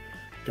they?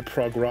 Like a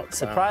prog rock band.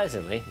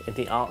 Surprisingly, in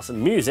the arts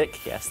and music,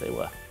 yes, they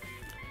were.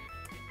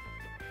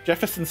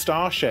 Jefferson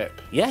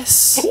Starship.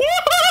 Yes.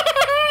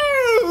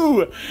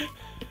 Woo!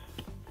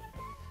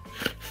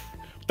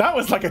 That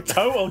was like a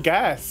total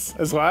guess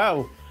as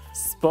well.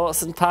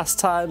 Sports and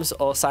pastimes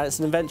or science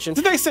and invention?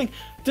 Did they sing?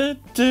 Du,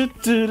 du,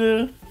 du,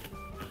 du,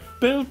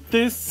 built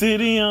this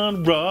city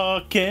on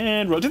rock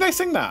and roll. Did they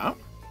sing that?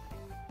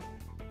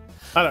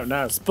 I don't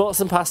know. Sports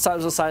and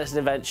pastimes or science and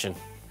invention?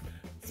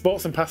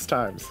 Sports and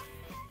pastimes.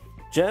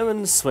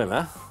 German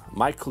swimmer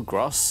Michael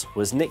Gross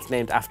was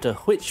nicknamed after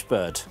which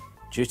bird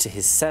due to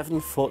his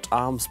 7-foot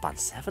arm span?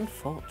 7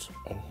 foot?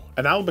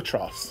 An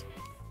albatross.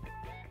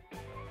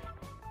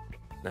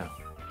 No.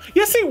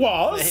 Yes, it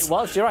was. It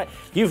was, you're right.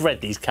 You've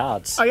read these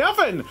cards. I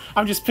haven't.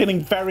 I'm just feeling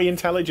very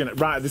intelligent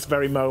right at this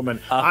very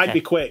moment. Okay. I'd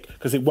be quick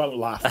because it won't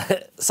last.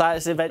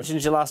 Science and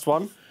invention's your last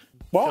one.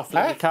 What?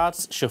 Shuffling the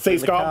cards. See, Shuffling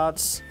it's the gone.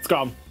 cards. It's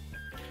gone.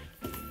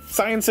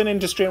 Science and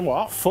industry and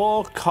what?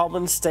 4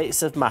 common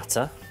states of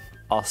matter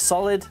are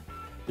solid,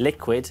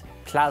 liquid,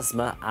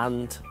 plasma,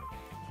 and...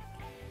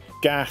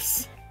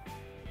 Gas.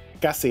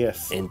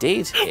 Gaseous.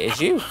 Indeed, it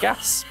is you,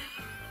 gas.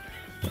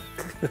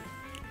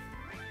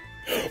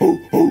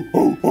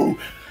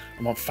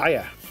 I'm on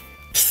fire.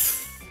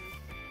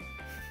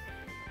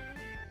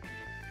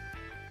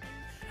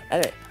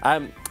 Anyway,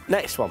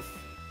 next one.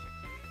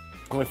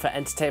 Going for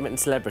entertainment and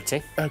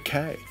celebrity.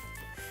 Okay.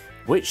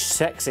 Which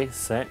sexy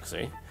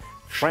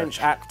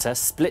French actor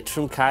split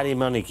from Kylie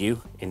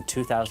Minogue in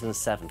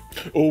 2007?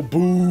 Oh,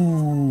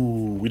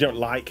 boo. We don't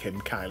like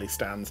him, Kylie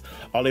Stans.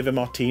 Oliver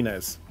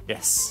Martinez.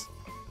 Yes.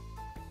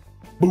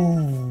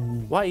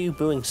 Boo. Why are you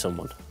booing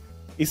someone?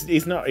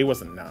 He's not, he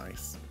wasn't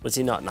nice. Was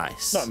he not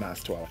nice? Not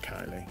nice to our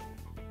Kylie.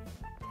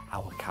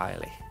 Our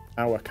Kylie.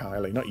 Our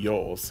Kylie, not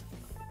yours.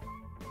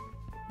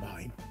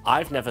 Mine.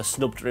 I've never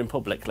snubbed her in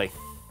publicly.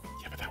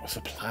 Yeah, but that was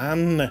a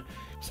plan. It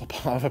was a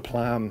part of a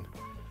plan.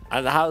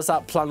 And how's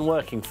that plan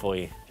working for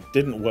you?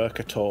 Didn't work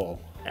at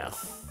all. No.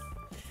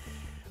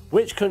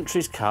 Which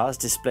country's cars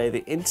display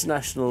the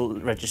international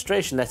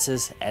registration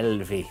letters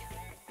LV?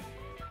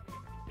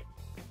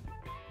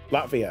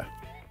 Latvia.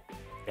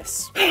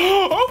 Yes.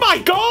 Oh my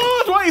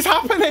god, what is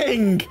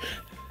happening?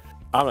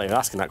 I'm not even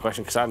asking that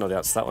question because I know the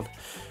answer to that one.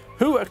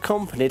 Who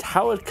accompanied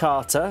Howard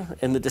Carter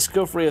in the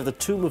discovery of the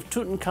tomb of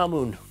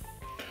Tutankhamun?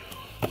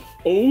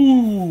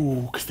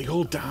 Oh, because they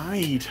all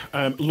died.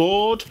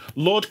 Lord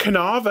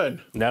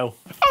Carnarvon. No.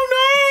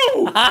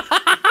 Oh no!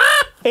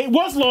 It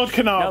was Lord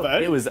Carnarvon.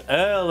 No, it was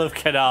Earl of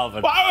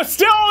Carnarvon. Well,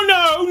 still,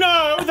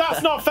 no,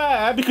 that's not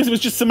fair because it was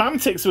just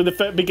semantics with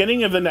the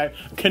beginning of the name.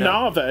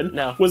 Carnarvon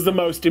No. was the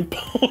most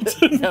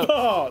important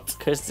part.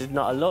 Because he's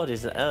not a lord,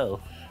 he's an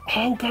earl.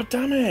 Oh, god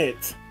damn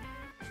it.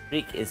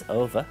 Week is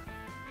over.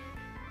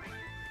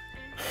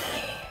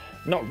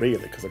 Not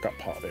really, because I got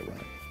part of it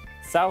right.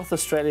 South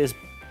Australia's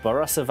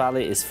Barossa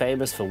Valley is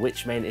famous for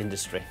which main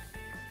industry?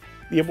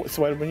 Yeah, what's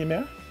the word when you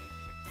now?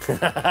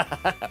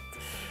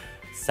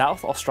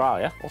 South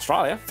Australia.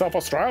 Australia? South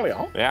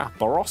Australia? Yeah.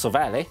 Barossa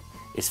Valley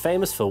is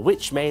famous for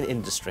which main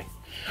industry?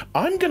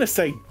 I'm going to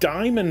say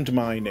diamond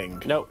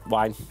mining. No,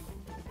 wine.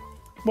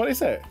 What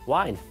is it?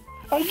 Wine.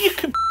 Oh, you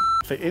can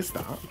if it is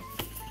that.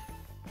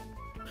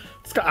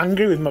 It's got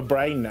angry with my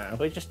brain now.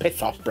 We just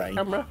piss off, brain.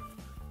 Camera.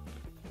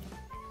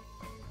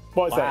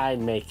 What is it?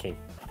 Wine making.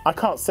 I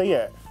can't see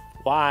it.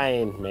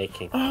 Wine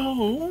making.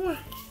 Oh. I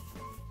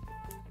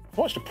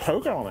watched a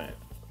programme on it.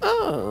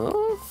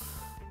 Oh.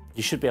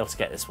 You should be able to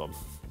get this one.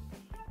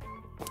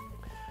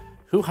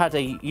 Who had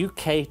a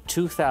UK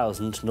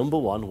 2000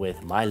 #1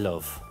 with My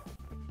Love?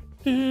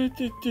 Do,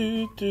 do,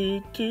 do,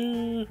 do,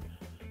 do.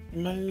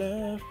 My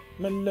love,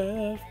 my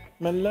love,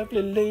 my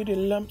lovely lady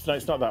lumps. No,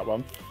 it's not that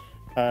one.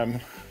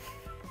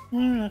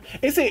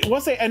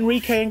 Was it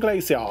Enrique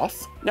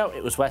Iglesias? No,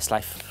 it was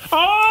Westlife.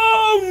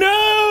 Oh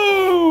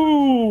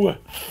no!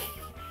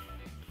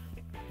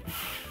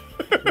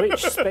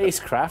 Which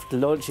spacecraft,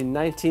 launched in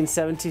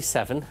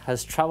 1977,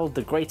 has travelled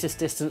the greatest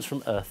distance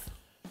from Earth?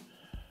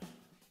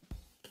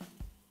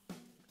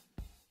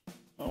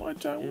 Oh, I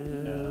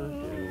don't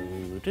know.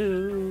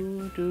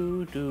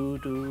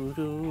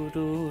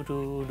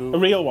 A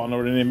real one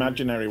or an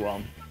imaginary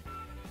one?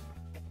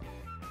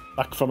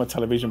 Like from a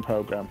television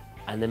programme?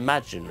 An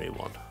imaginary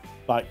one.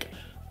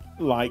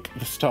 Like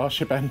the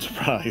Starship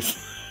Enterprise?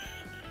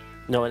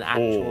 No, an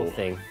actual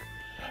thing.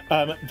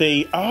 Oh my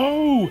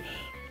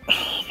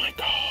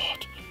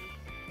god.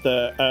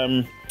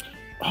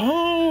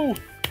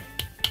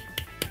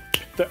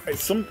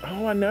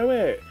 I know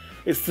it.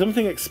 It's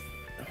something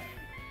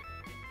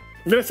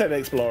I'm going to say the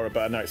Explorer,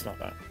 but I know it's not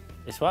that.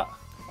 It's what?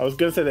 I was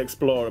going to say the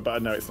Explorer, but I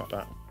know it's not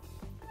that.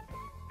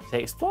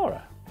 The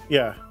Explorer?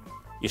 Yeah.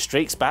 Your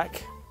streak's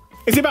back.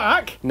 Is he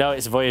back? No,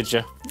 it's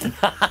Voyager.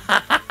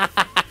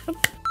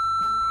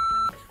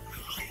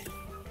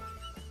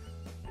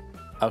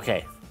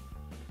 Okay.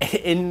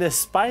 In the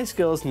Spice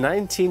Girls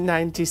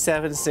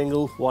 1997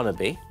 single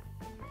Wannabe,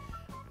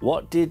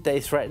 what did they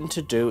threaten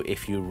to do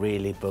if you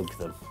really bugged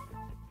them?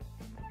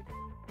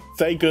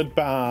 Say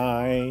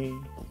goodbye.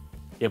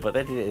 Yeah, but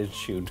they did it in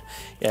tune.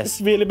 Yes.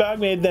 If you really bug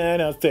me,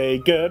 then I'll say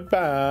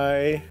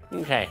goodbye.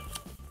 Okay.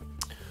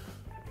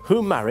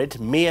 Who married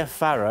Mia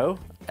Farrow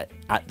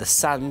at the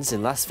Sands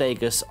in Las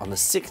Vegas on the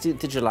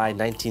 16th of July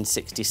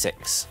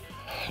 1966?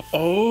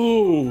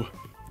 Oh.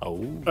 Oh.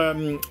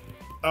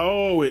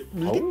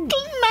 Little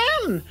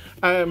man.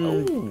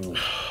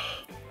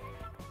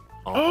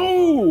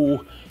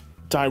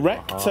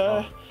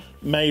 Director,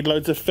 made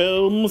loads of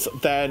films,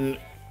 then...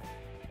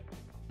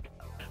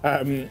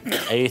 Are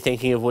you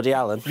thinking of Woody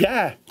Allen?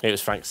 Yeah. It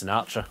was Frank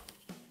Sinatra.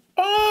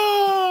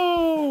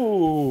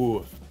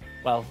 Oh!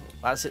 Well,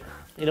 that's it.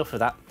 Enough of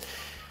that.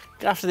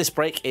 After this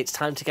break, it's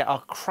time to get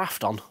our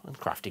craft on and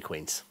Crafty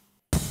Queens.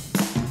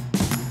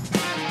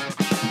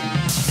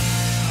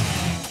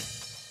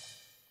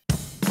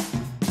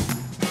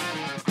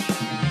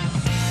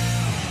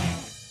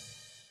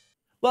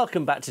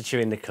 Welcome back to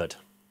Chewing the Cud.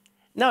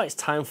 Now it's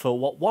time for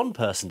what one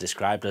person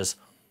described as,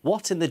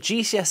 what in the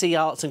GCSE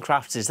arts and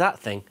crafts is that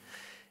thing?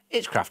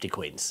 It's Crafty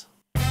Queens.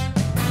 I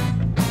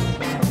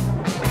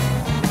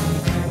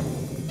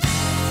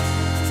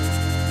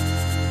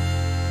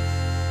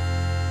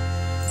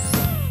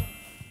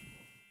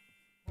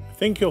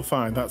think you'll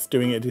find that's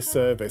doing it a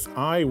disservice.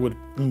 I would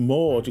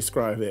more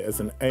describe it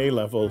as an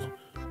A-level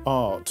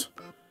art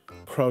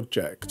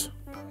project.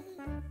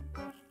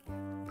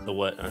 The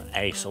word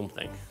A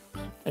something.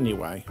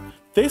 Anyway,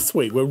 this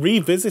week we're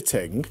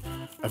revisiting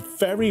a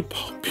very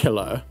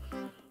popular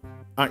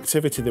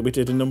activity that we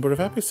did a number of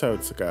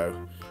episodes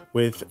ago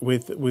with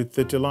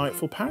the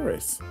delightful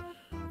Paris,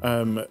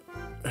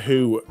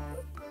 who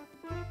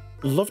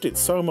loved it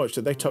so much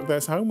that they took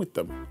theirs home with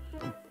them.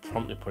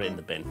 Promptly put it in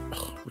the bin.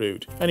 Ugh,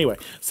 rude. Anyway,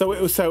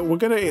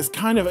 it's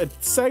kind of a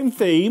same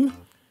theme,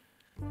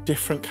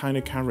 different kind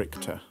of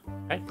character.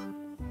 Okay.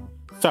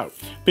 So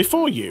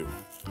before you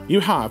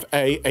have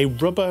a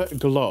rubber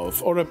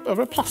glove or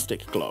a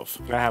plastic glove.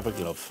 I have a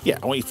glove. Yeah,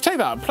 I want you to take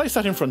that and place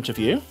that in front of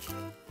you.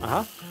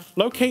 Uh-huh.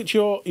 Locate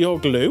your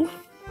glue.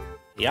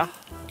 Yeah.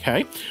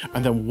 Okay.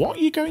 And then what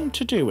you're going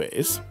to do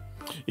is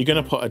you're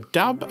going to put a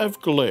dab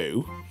of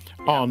glue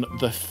on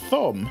the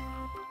thumb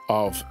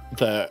of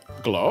the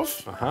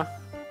glove. Uh-huh.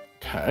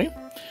 Okay.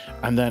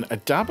 And then a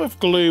dab of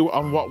glue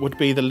on what would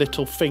be the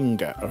little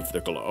finger of the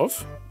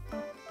glove.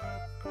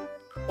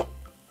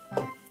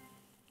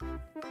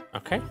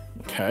 Okay.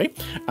 Okay.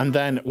 And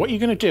then what you're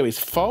going to do is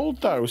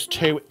fold those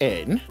two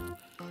in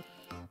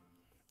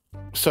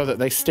so that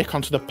they stick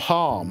onto the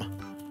palm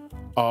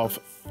of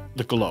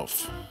the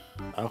glove.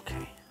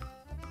 Okay.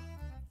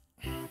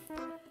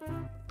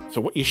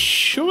 So what you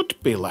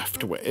should be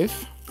left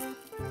with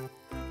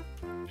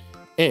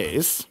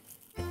is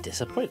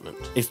Disappointment.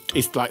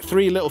 It's like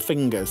three little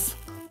fingers.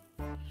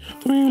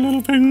 Three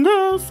little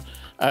fingers.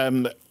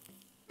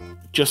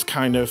 Just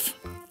kind of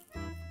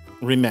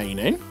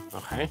remaining.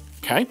 Okay.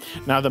 Okay.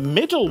 Now the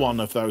middle one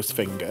of those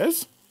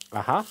fingers,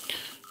 Uh-huh.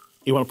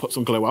 you want to put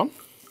some glue on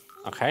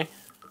Okay.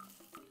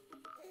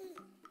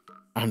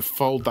 and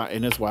fold that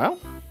in as well.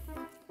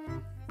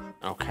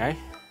 Okay.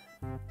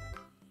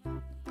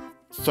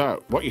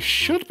 So what you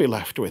should be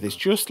left with is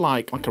just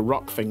like a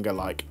rock finger,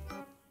 like.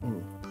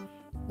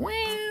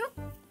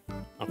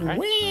 Okay.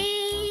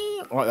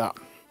 Like that.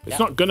 It's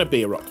not going to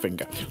be a rock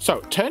finger. So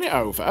turn it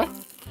over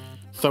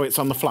so it's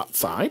on the flat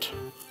side.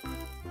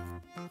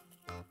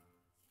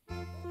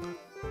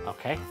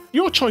 Okay.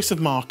 Your choice of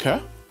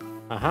marker.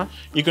 Uh-huh.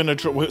 You're going to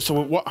draw. So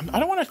what? I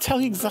don't want to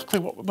tell you exactly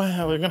what.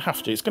 Well, you're going to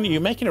have to.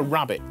 You're making a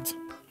rabbit.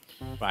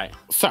 Right.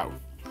 So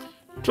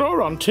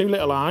draw on 2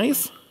 little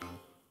eyes.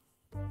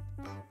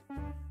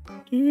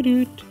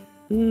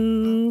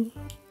 Doo-doo-doo.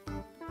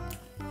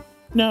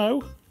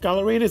 No,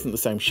 gallery, it isn't the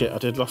same shit I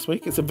did last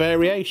week. It's a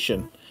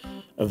variation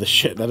of the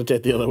shit that I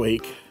did the other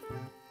week.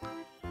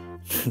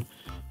 So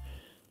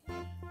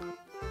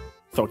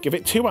I'll give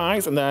it 2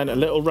 eyes and then a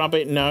little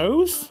rabbit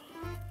nose.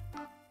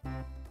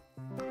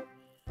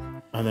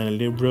 And then a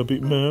little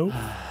rabbit mouth.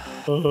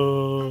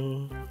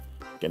 Oh,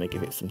 gonna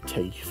give it some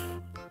teeth.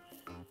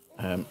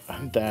 And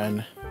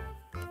then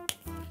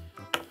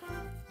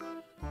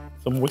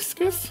some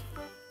whiskers.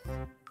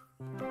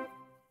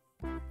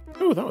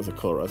 Oh, that was a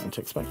colour I wasn't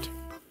expecting.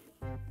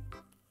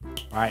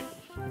 Right.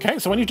 Okay,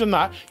 so when you've done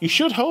that, you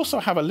should also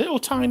have a little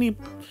tiny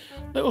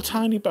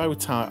bow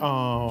tie.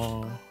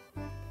 Oh,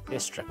 A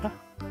stripper?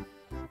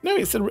 no,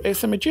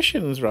 it's a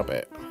magician's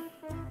rabbit.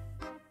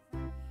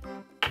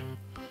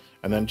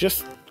 And then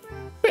just a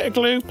bit of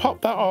glue,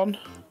 pop that on,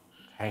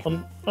 Okay.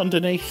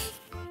 underneath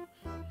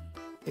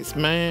its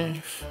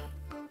mouth.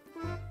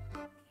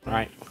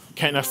 Right.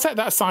 Okay, now set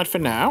that aside for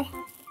now.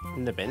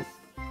 In the bin.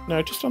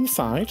 No, just on the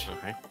side.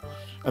 Okay.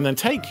 And then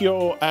take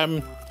your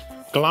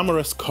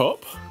glamorous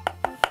cup.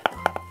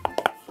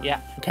 Yeah.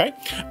 Okay,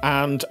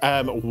 and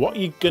what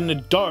you're gonna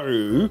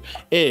do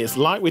is,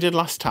 like we did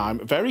last time,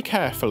 very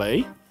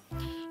carefully,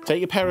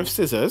 take a pair of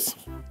scissors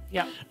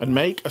Yeah. and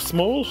make a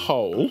small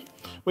hole,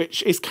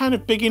 which is kind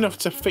of big enough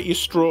to fit your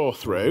straw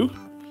through,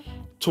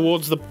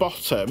 towards the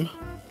bottom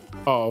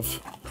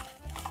of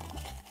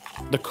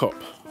the cup.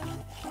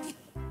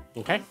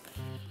 Okay.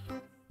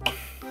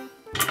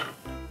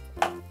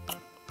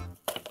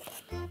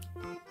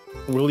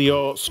 Will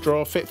your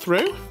straw fit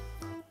through?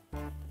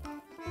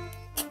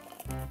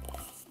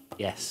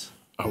 Yes.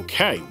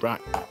 Okay,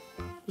 right.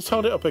 Just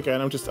hold it up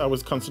again. I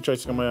was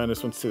concentrating on my own. I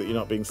just want to see that you're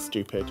not being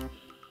stupid.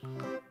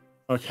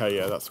 Okay,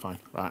 yeah, that's fine.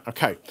 Right,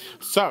 okay.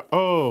 So,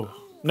 oh,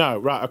 no,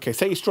 right, okay.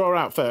 Set your straw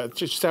out first.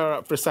 Just stare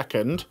out for a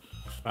second.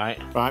 Right.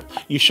 Right.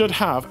 You should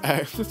have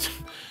a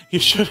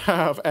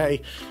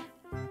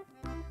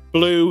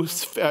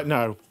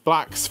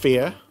black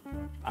sphere.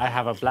 I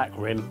have a black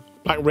rim.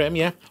 Black rim,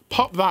 yeah.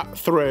 Pop that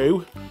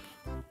through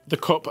the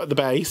cup at the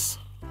base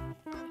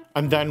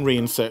and then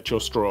reinsert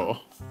your straw.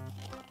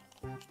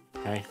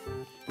 Okay.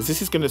 Because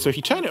this is going to, so if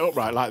you turn it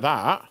upright like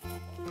that,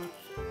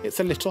 it's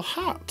a little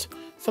hat.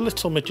 It's a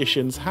little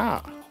magician's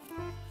hat.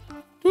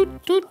 Doo,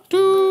 doo,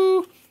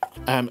 doo.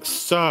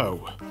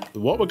 So,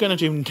 what we're going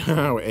to do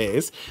now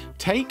is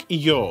take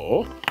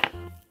your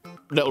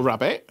little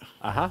rabbit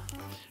Uh-huh.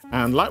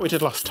 and, like we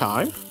did last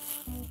time,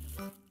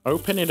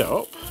 open it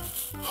up,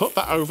 put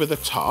that over the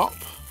top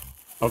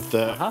of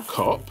the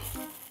cup.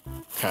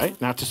 Okay,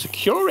 now to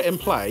secure it in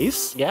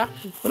place, Yeah.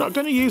 we're not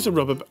going to use a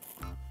rubber.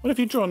 What have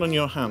you drawn on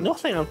your hand?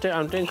 Nothing.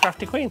 I'm doing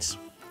Crafty Queens.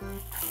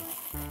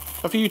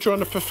 Have you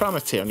drawn a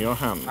profanity on your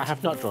hand? I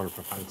have not drawn a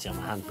profanity on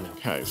my hand now.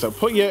 Okay, so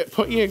put your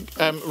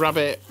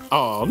rabbit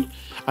on,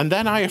 and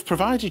then I have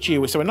provided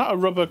you with, so we're not a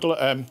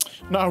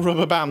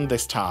rubber band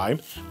this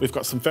time. We've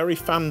got some very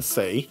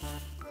fancy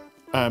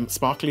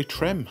sparkly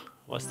trim.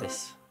 What's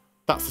this?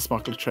 That's the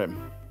sparkly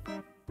trim.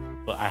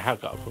 But I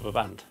have got a rubber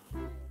band.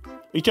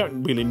 You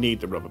don't really need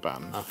the rubber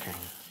band. Okay.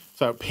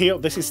 So peel.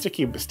 This is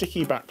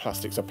sticky back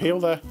plastic. So peel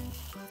the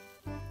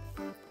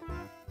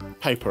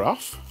paper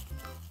off,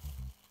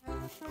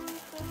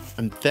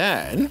 and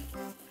then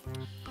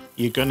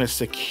you're going to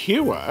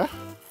secure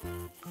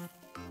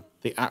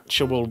the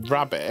actual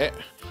rabbit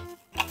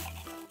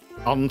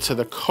onto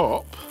the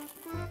cup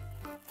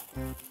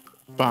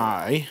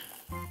by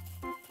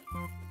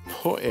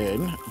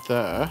putting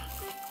the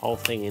Whole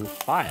thing in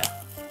fire.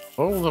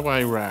 all the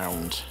way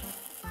round.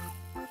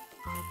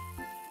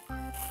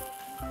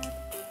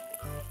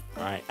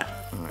 Right.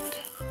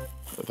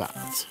 Like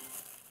that.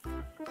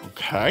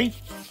 Okay.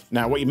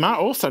 Now what you might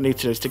also need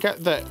to do is to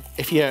get the,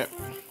 if you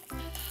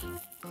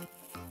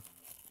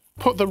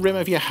put the rim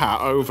of your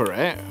hat over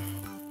it,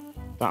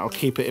 that'll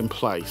keep it in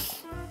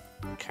place.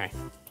 Okay.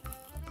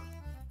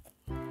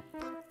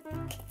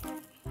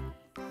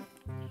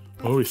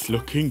 Oh, it's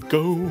looking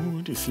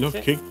good. It's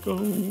looking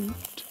good.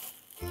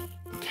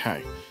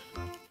 Okay.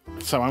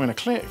 So I'm going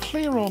to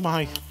clear all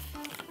my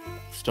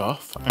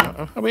stuff.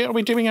 Are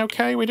we doing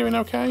okay? Are we doing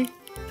okay?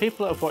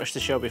 People that have watched the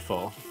show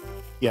before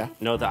Yeah.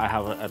 know that I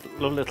have a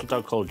lovely little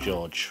dog called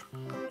George,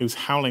 Who's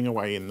howling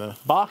away in the...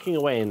 barking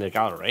away in the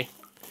gallery.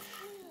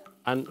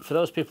 And for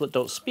those people that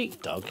don't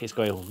speak dog, he's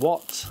going,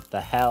 "What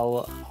the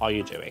hell are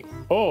you doing?"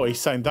 Oh, he's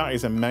saying that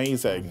is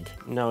amazing.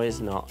 No,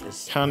 he's not.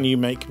 Can you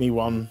make me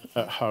one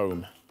at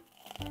home?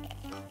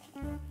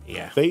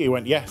 Yeah. See, he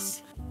went,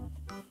 yes.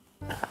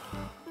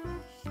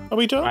 Are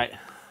we done? Right.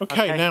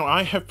 Okay, now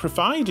I have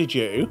provided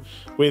you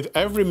with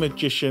every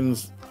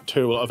magician's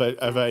tool of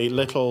a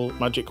little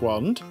magic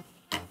wand.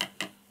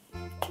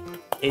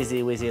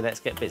 Izzy wizzy, let's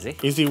get busy.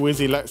 Izzy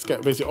wizzy, let's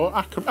get busy, or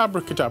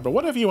abracadabra,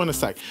 whatever you want to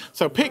say.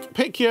 So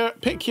pick your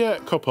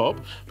cup up,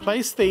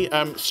 place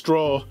the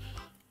straw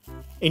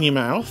in your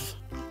mouth.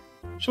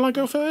 Shall I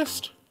go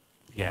first?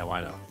 Yeah,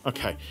 why not?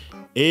 Okay.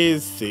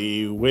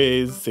 Izzy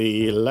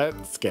wizzy,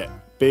 let's get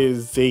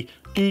busy.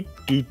 Do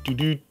do do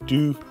do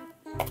do.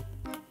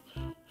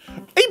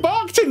 He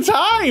barked in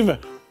time.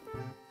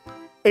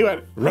 He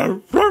went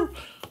row row.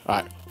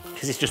 Right.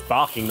 Because it's just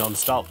barking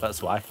non-stop,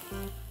 that's why.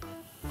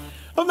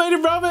 I've made a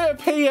rabbit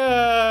appear!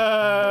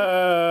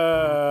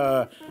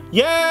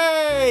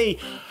 Yay!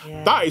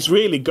 Yeah. That is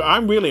really good.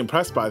 I'm really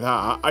impressed by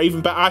that.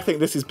 I think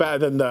this is better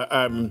than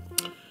the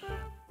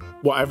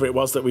whatever it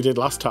was that we did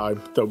last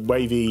time, the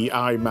wavy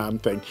eye man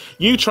thing.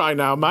 You try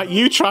now, Matt.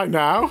 You try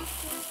now.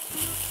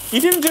 You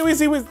didn't do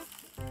Izzy with.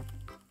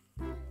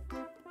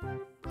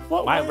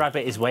 What? My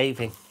rabbit is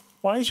waving.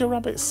 Why is your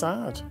rabbit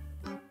sad?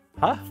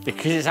 Huh?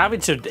 Because it's having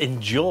to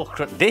endure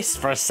this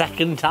for a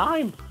second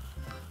time.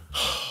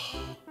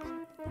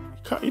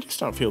 You just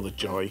don't feel the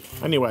joy.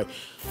 Anyway,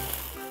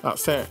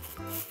 that's it.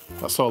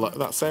 That's all.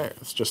 That's it.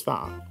 It's just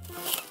that.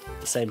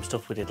 The same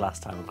stuff we did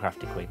last time on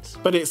Crafty Queens.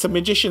 But it's a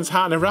magician's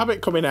hat and a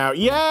rabbit coming out.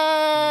 Yay!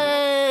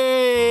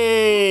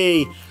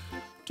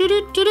 Do,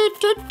 do, do, do,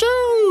 do,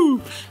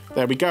 do.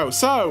 There we go.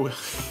 So,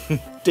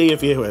 dear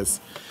viewers,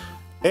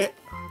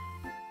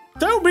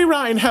 don't be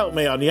writing "help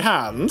me" on your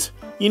hand.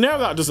 You know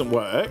that doesn't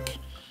work.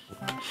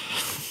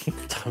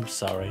 I'm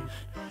sorry.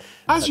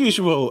 As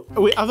usual,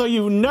 although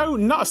you know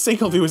not a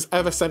single viewer's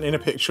ever sent in a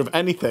picture of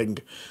anything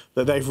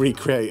that they've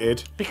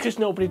recreated. Because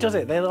nobody does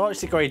it. They're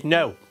actually going,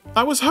 no.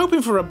 I was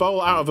hoping for a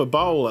bowl out of a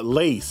bowl at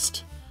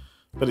least,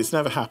 but it's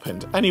never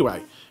happened.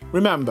 Anyway,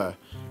 remember,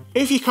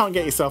 if you can't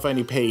get yourself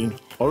any peen,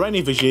 or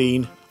any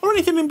vagine, or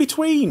anything in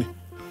between,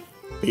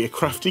 be a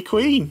crafty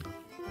queen.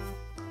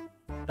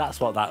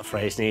 That's what that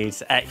phrase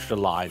needs, extra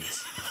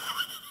lines.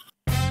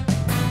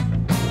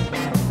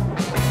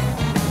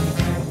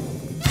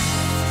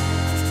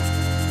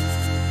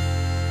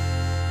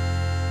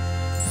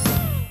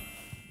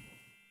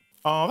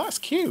 Oh, that's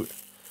cute.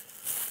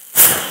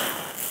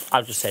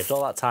 I've just saved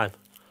all that time.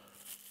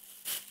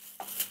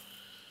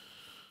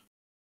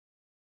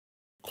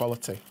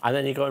 Quality. And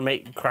then you go and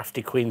make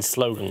Crafty Queen's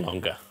slogan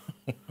longer.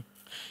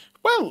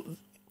 Well,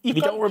 you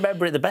don't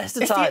remember it the best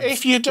of times.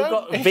 If you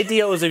don't... We've got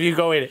videos of you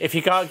going, if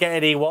you can't get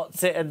any,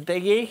 what's it and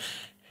diggy?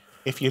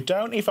 If you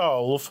don't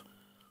evolve,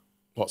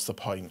 what's the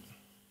point?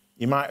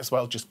 You might as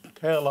well just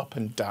curl up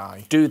and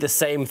die. Do the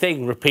same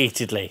thing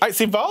repeatedly.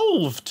 It's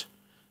evolved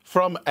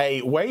from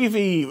a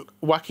wavy,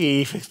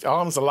 wacky,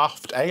 arms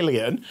aloft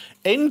alien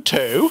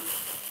into...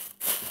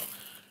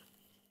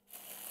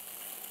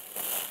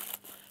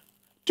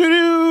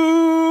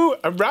 doo-doo,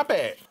 a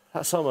rabbit.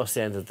 That's almost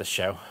the end of the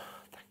show,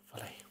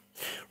 thankfully.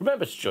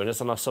 Remember to join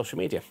us on our social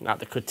media at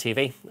The Cud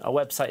TV. Our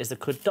website is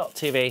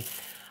thecud.tv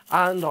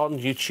and on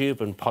YouTube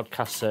and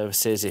podcast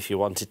services if you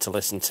wanted to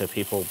listen to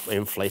people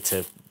inflate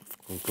a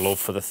glove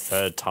for the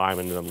third time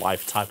in a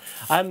lifetime.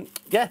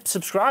 Yeah,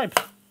 subscribe.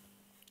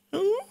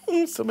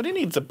 Ooh, somebody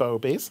needs a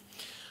bobies.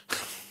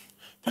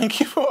 Thank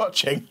you for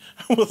watching,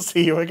 and we'll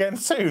see you again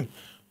soon.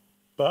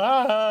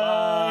 Bye.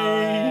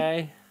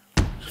 Bye.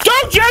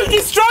 Don't you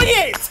destroy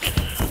it!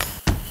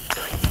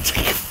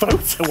 Take a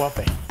photo of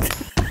it.